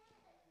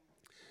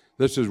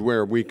 This is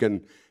where we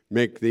can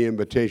make the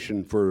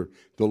invitation for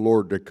the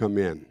Lord to come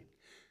in.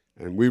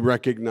 And we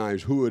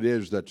recognize who it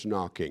is that's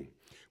knocking.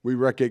 We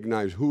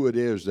recognize who it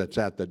is that's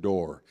at the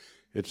door.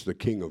 It's the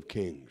King of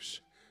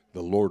Kings,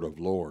 the Lord of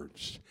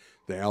Lords,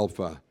 the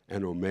Alpha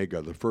and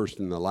Omega, the first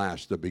and the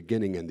last, the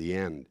beginning and the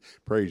end.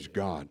 Praise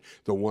God,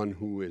 the one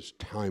who is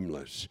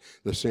timeless,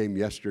 the same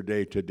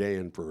yesterday, today,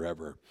 and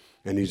forever.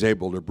 And he's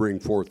able to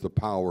bring forth the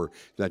power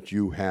that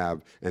you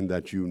have and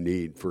that you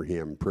need for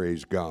him.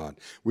 Praise God.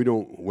 We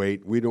don't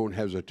wait. We don't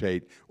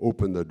hesitate.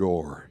 Open the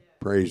door.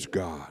 Praise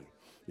God.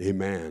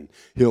 Amen.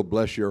 He'll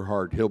bless your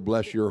heart. He'll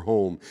bless your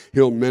home.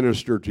 He'll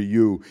minister to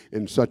you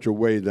in such a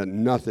way that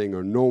nothing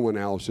or no one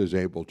else is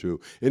able to.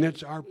 And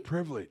it's our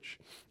privilege.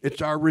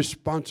 It's our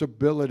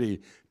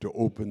responsibility to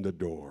open the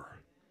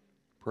door.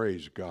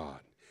 Praise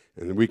God.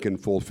 And we can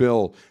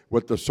fulfill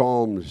what the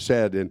Psalm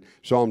said in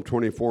Psalm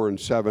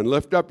 24:7.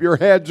 Lift up your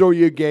heads, O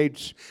ye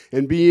gates,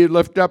 and be ye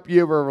lift up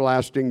ye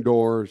everlasting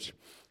doors,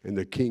 and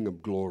the King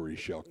of glory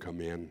shall come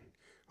in.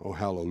 Oh,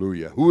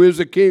 hallelujah. Who is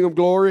the King of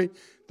glory?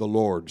 The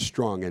Lord,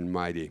 strong and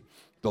mighty,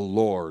 the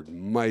Lord,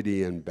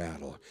 mighty in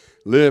battle.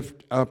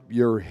 Lift up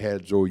your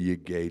heads, O ye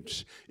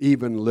gates,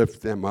 even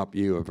lift them up,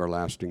 ye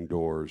everlasting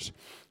doors,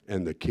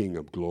 and the King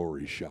of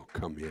glory shall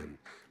come in.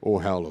 Oh,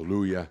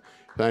 hallelujah.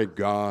 Thank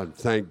God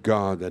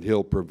that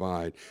he'll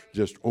provide.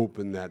 Just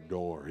open that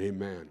door.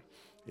 Amen.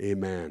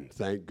 Amen.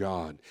 Thank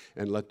God.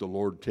 And let the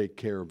Lord take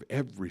care of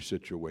every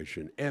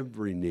situation,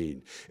 every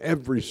need,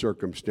 every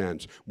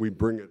circumstance. We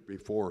bring it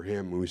before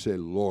him and we say,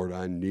 Lord,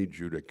 I need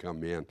you to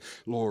come in.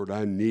 Lord,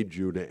 I need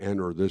you to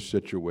enter this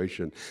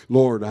situation.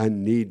 Lord, I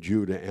need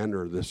you to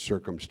enter this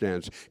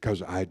circumstance,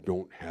 because I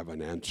don't have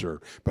an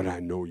answer, but I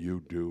know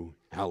you do.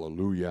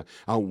 Hallelujah.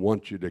 I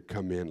want you to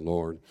come in,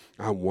 Lord.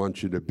 I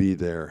want you to be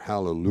there.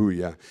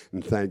 Hallelujah.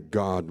 And thank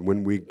God,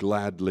 when we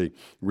gladly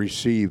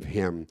receive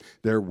him,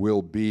 there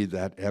will be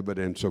that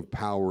evidence of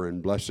power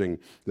and blessing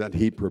that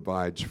he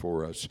provides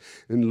for us.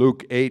 In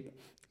Luke 8,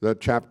 the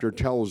chapter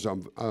tells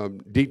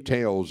of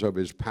details of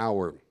his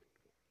power.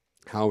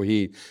 How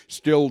he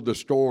stilled the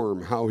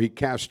storm, how he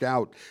cast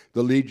out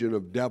the legion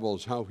of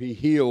devils, how he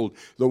healed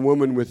the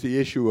woman with the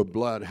issue of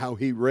blood, how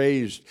he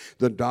raised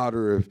the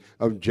daughter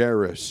of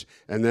Jairus.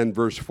 And then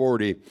verse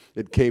 40,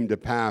 it came to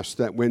pass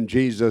that when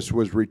Jesus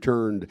was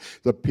returned,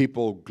 the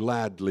people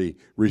gladly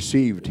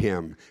received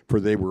him, for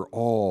they were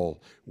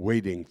all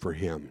waiting for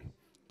him.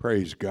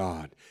 Praise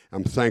God.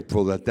 I'm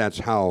thankful that that's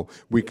how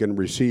we can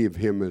receive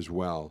him as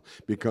well,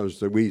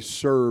 because we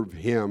serve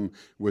him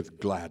with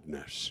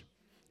gladness.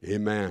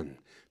 Amen.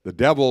 The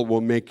devil will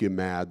make you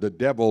mad. The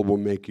devil will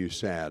make you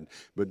sad.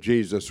 But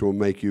Jesus will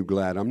make you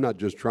glad. I'm not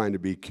just trying to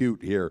be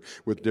cute here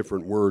with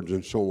different words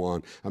and so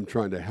on. I'm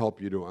trying to help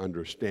you to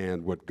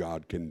understand what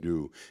God can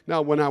do.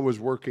 Now, when I was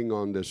working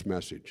on this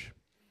message,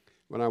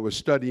 when I was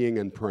studying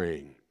and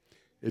praying,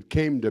 it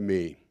came to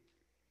me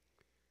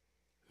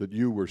that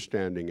you were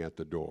standing at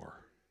the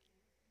door.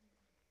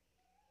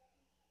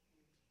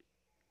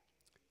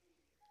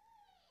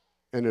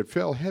 And it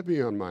fell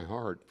heavy on my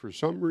heart for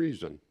some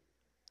reason,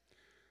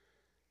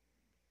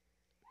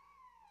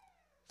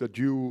 that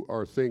you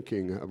are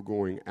thinking of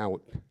going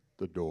out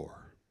the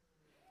door,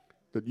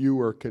 that you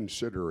are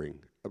considering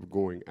of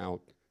going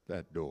out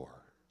that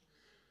door.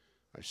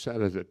 I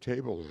sat at a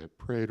table and I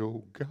prayed,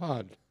 oh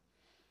God,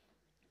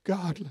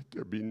 let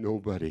there be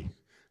nobody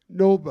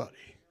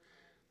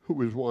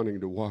who is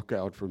wanting to walk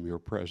out from your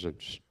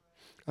presence.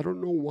 I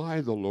don't know why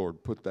the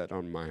Lord put that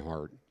on my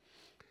heart.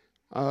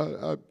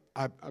 I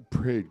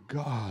prayed,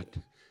 God,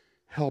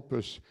 help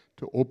us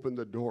to open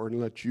the door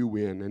and let you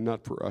in, and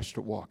not for us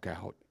to walk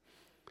out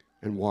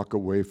and walk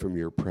away from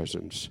your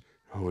presence.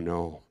 Oh,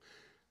 no.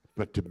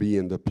 But to be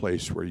in the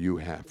place where you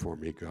have for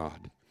me,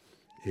 God.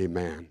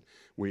 Amen.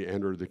 We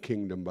enter the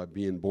kingdom by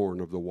being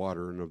born of the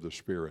water and of the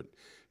Spirit.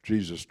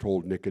 Jesus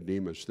told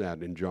Nicodemus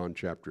that in John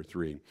chapter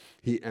 3.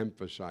 He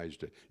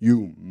emphasized it.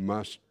 You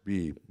must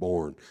be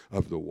born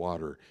of the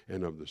water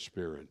and of the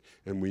Spirit.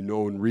 And we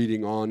know in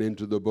reading on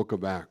into the book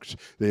of Acts,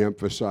 they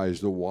emphasize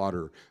the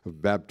water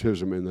of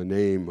baptism in the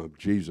name of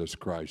Jesus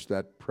Christ,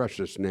 that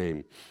precious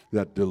name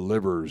that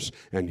delivers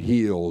and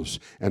heals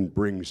and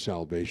brings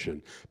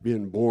salvation.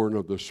 Being born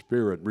of the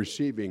Spirit,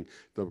 receiving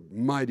the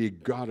mighty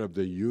God of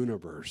the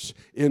universe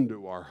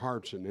into our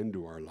hearts and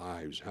into our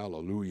lives.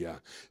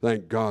 Hallelujah.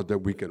 Thank God that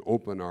we can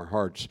open our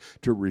hearts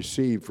to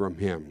receive from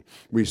Him.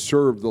 We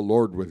serve the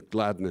Lord with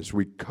gladness.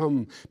 We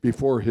come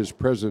before His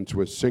presence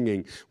with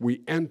singing.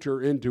 We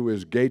enter into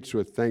His gates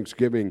with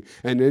thanksgiving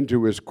and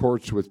into His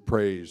courts with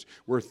praise.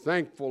 We're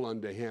thankful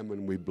unto Him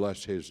and we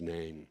bless His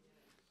name.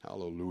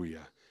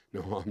 Hallelujah.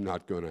 No, I'm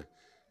not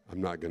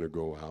gonna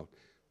go out.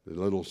 The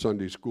little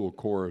Sunday school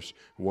chorus,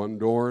 one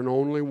door and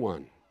only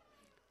one,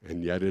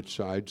 and yet its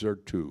sides are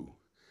two.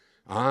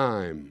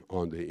 I'm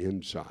on the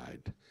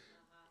inside.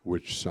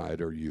 Which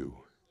side are you?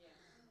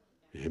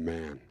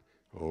 Amen.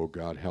 Oh,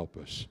 God, help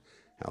us.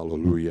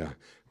 Hallelujah.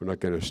 We're not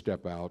going to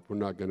step out. We're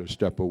not going to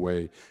step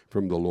away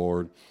from the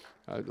Lord.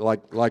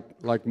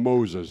 Like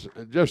Moses.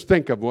 Just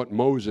think of what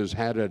Moses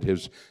had at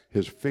his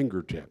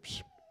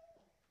fingertips.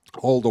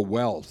 All the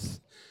wealth,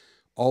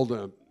 all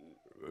the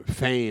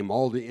fame,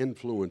 all the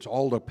influence,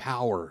 all the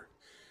power,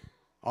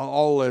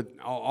 all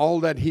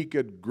that he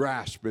could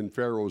grasp in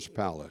Pharaoh's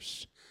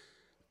palace.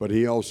 But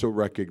he also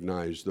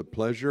recognized the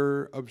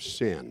pleasure of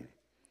sin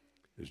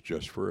is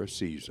just for a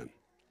season,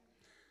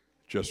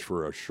 just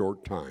for a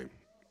short time,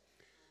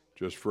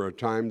 just for a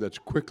time that's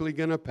quickly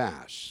going to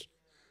pass,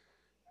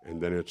 and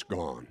then it's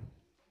gone.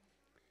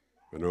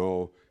 And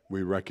oh,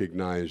 we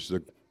recognize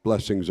the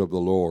blessings of the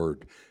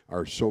Lord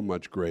are so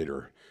much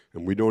greater.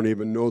 And we don't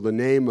even know the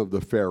name of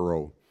the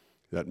Pharaoh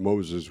that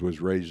Moses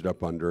was raised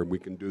up under. We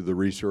can do the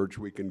research,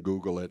 we can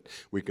Google it,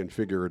 we can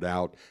figure it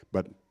out,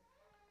 but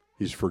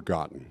he's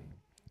forgotten.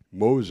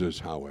 Moses,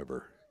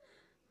 however,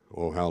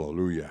 oh,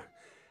 hallelujah,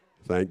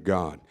 thank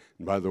God.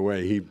 And by the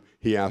way,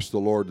 he asked the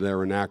Lord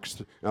there in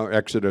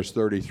Exodus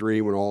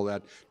 33, when all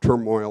that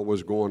turmoil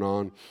was going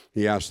on,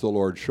 he asked the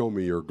Lord, show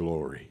me your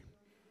glory.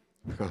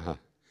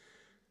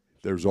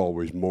 There's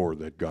always more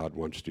that God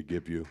wants to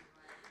give you.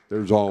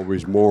 There's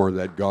always more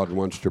that God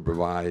wants to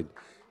provide.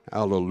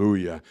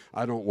 Hallelujah.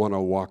 I don't want to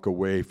walk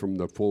away from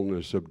the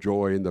fullness of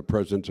joy in the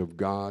presence of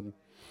God.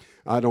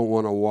 I don't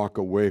want to walk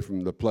away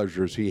from the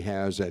pleasures He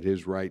has at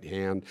His right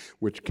hand,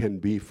 which can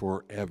be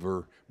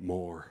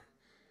forevermore.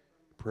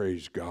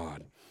 Praise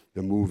God.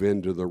 To move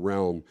into the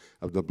realm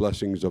of the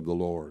blessings of the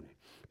Lord.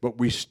 But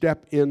we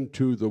step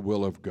into the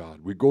will of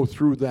God. We go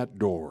through that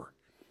door.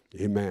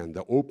 Amen.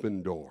 The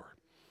open door.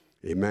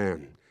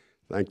 Amen.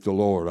 Thank the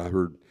Lord. I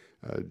heard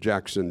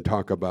Jackson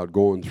talk about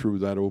going through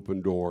that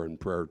open door in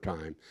prayer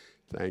time.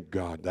 Thank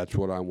God. That's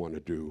what I want to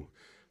do.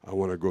 I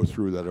want to go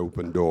through that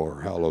open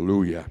door.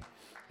 Hallelujah.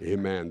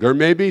 Amen. There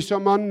may be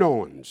some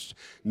unknowns.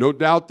 No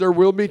doubt there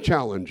will be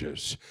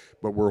challenges.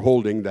 But we're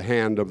holding the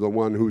hand of the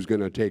one who's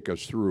going to take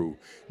us through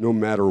no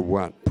matter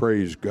what.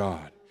 Praise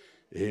God.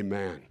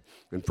 Amen.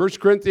 And 1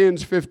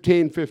 Corinthians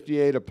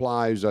 15:58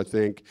 applies, I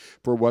think,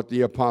 for what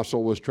the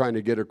apostle was trying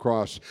to get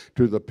across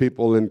to the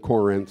people in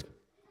Corinth.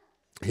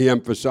 He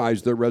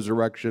emphasized the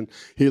resurrection.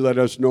 He let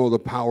us know the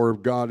power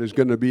of God is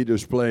going to be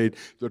displayed.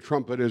 The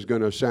trumpet is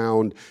going to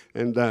sound,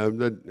 and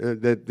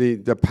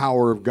the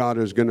power of God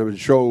is going to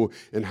show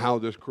in how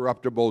this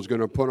corruptible is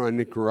going to put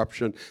on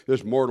incorruption.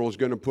 This mortal is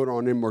going to put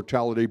on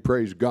immortality.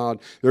 Praise God.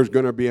 There's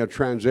going to be a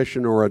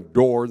transition or a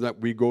door that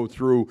we go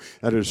through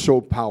that is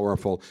so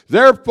powerful.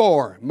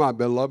 Therefore, my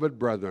beloved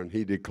brethren,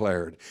 he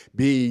declared,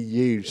 be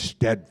ye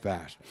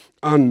steadfast,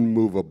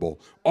 unmovable,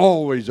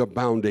 always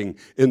abounding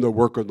in the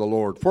work of the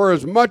Lord. For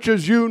as much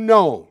as you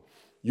know,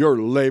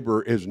 your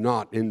labor is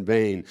not in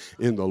vain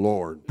in the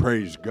Lord.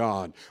 Praise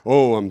God.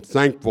 Oh, I'm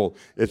thankful.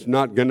 It's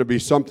not going to be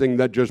something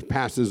that just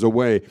passes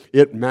away.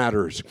 It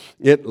matters.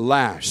 It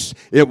lasts.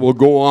 It will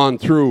go on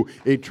through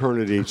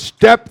eternity.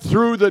 Step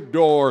through the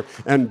door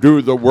and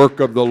do the work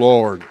of the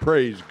Lord.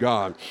 Praise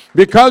God.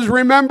 Because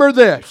remember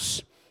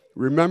this.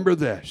 Remember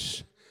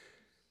this.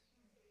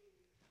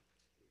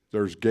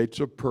 There's gates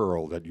of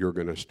pearl that you're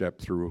going to step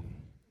through.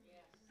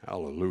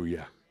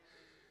 Hallelujah.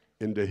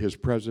 Into His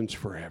presence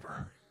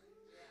forever.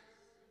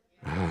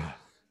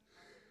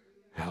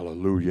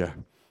 Hallelujah.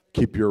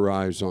 Keep your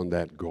eyes on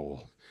that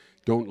goal.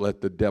 Don't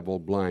let the devil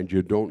blind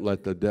you. Don't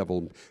let the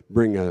devil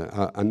bring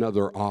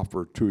another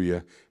offer to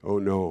you. Oh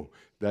no,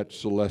 that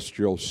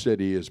celestial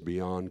city is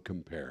beyond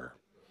compare.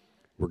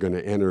 We're going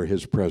to enter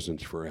His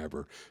presence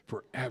forever.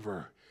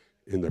 Forever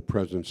in the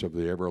presence of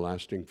the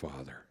everlasting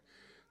Father,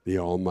 the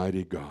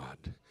Almighty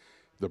God,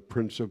 the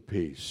Prince of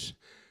Peace,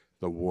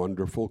 the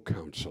wonderful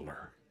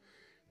Counselor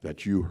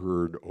that you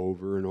heard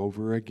over and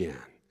over again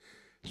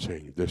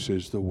saying, this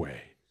is the way.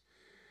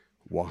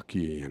 Walk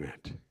ye in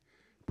it.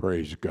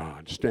 Praise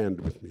God. Stand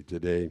with me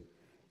today.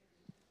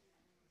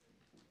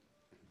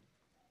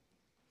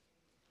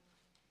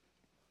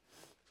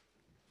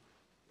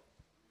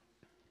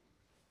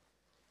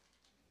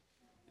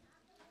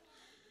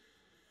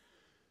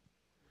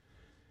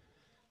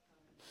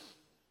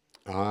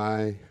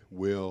 I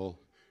will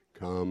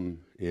come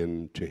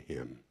into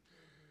him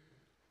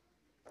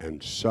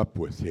and sup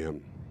with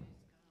him,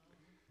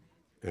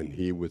 and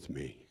he with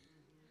me.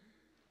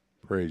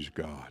 Praise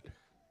God.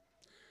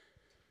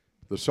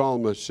 The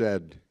psalmist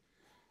said,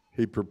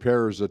 he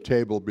prepares a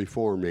table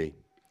before me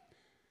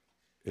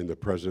in the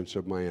presence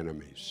of my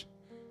enemies.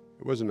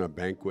 It wasn't a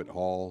banquet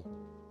hall.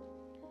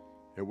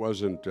 It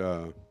wasn't,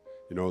 the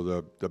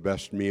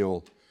best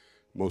meal,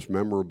 most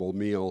memorable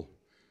meal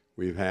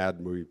we've had.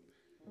 We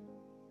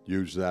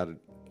used that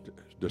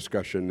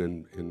discussion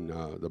in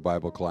the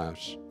Bible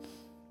class.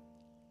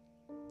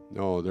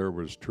 No, there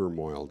was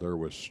turmoil. There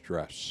was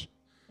stress.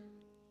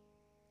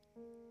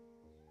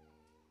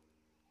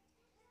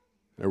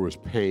 There was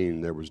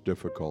pain. There was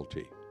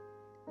difficulty.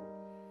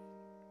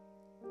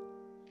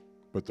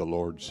 But the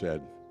Lord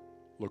said,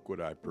 look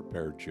what I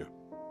prepared you.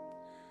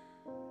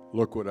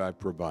 Look what I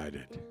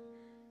provided.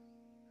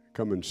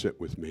 Come and sit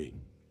with me.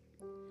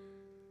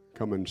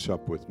 Come and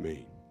sup with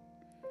me.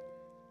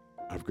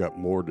 I've got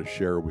more to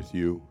share with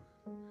you.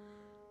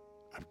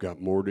 I've got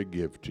more to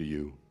give to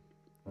you.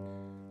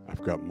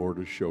 I've got more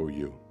to show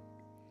you.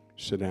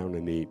 Sit down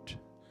and eat.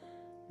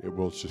 It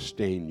will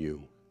sustain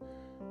you.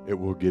 It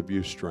will give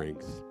you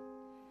strength.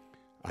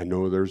 I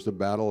know there's the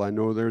battle. I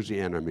know there's the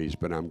enemies,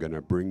 but I'm going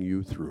to bring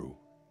you through.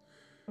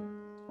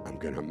 I'm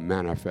going to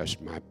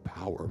manifest my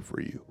power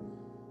for you.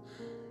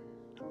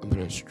 I'm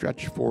going to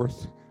stretch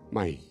forth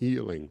my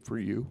healing for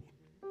you.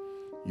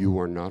 You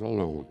are not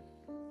alone.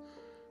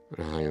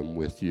 I am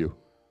with you,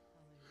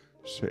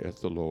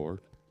 saith the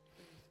Lord.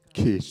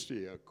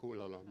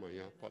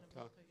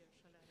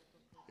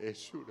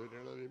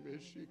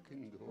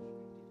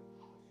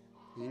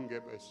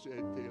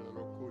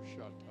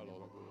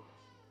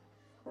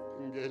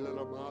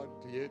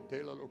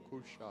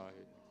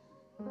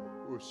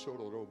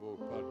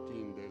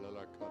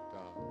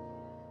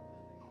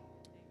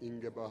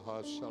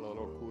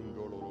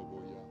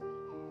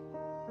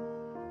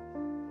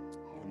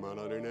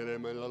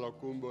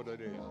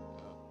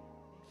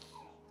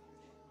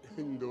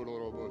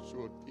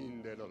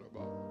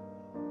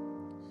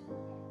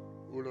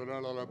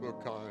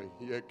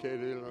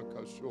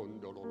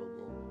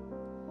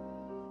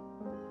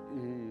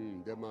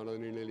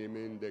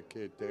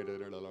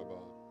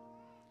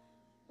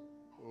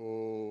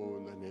 Oh,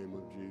 in the name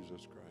of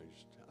Jesus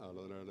Christ.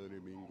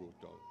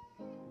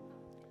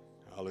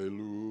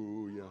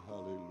 Hallelujah,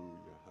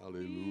 hallelujah,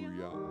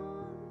 hallelujah.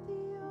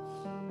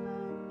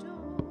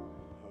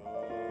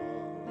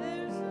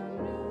 There's a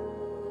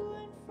new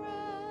and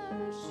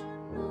fresh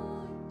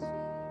anointing.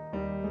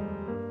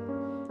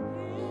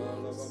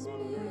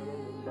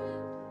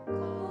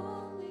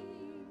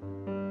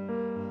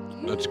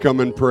 Let's come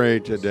and pray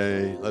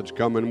today. Let's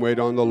come and wait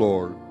on the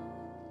Lord.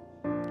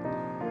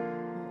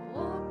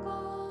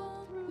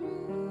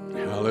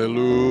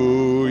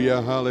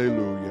 Hallelujah,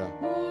 hallelujah.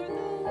 For the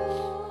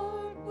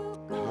Lord will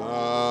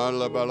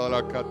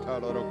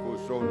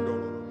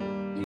come.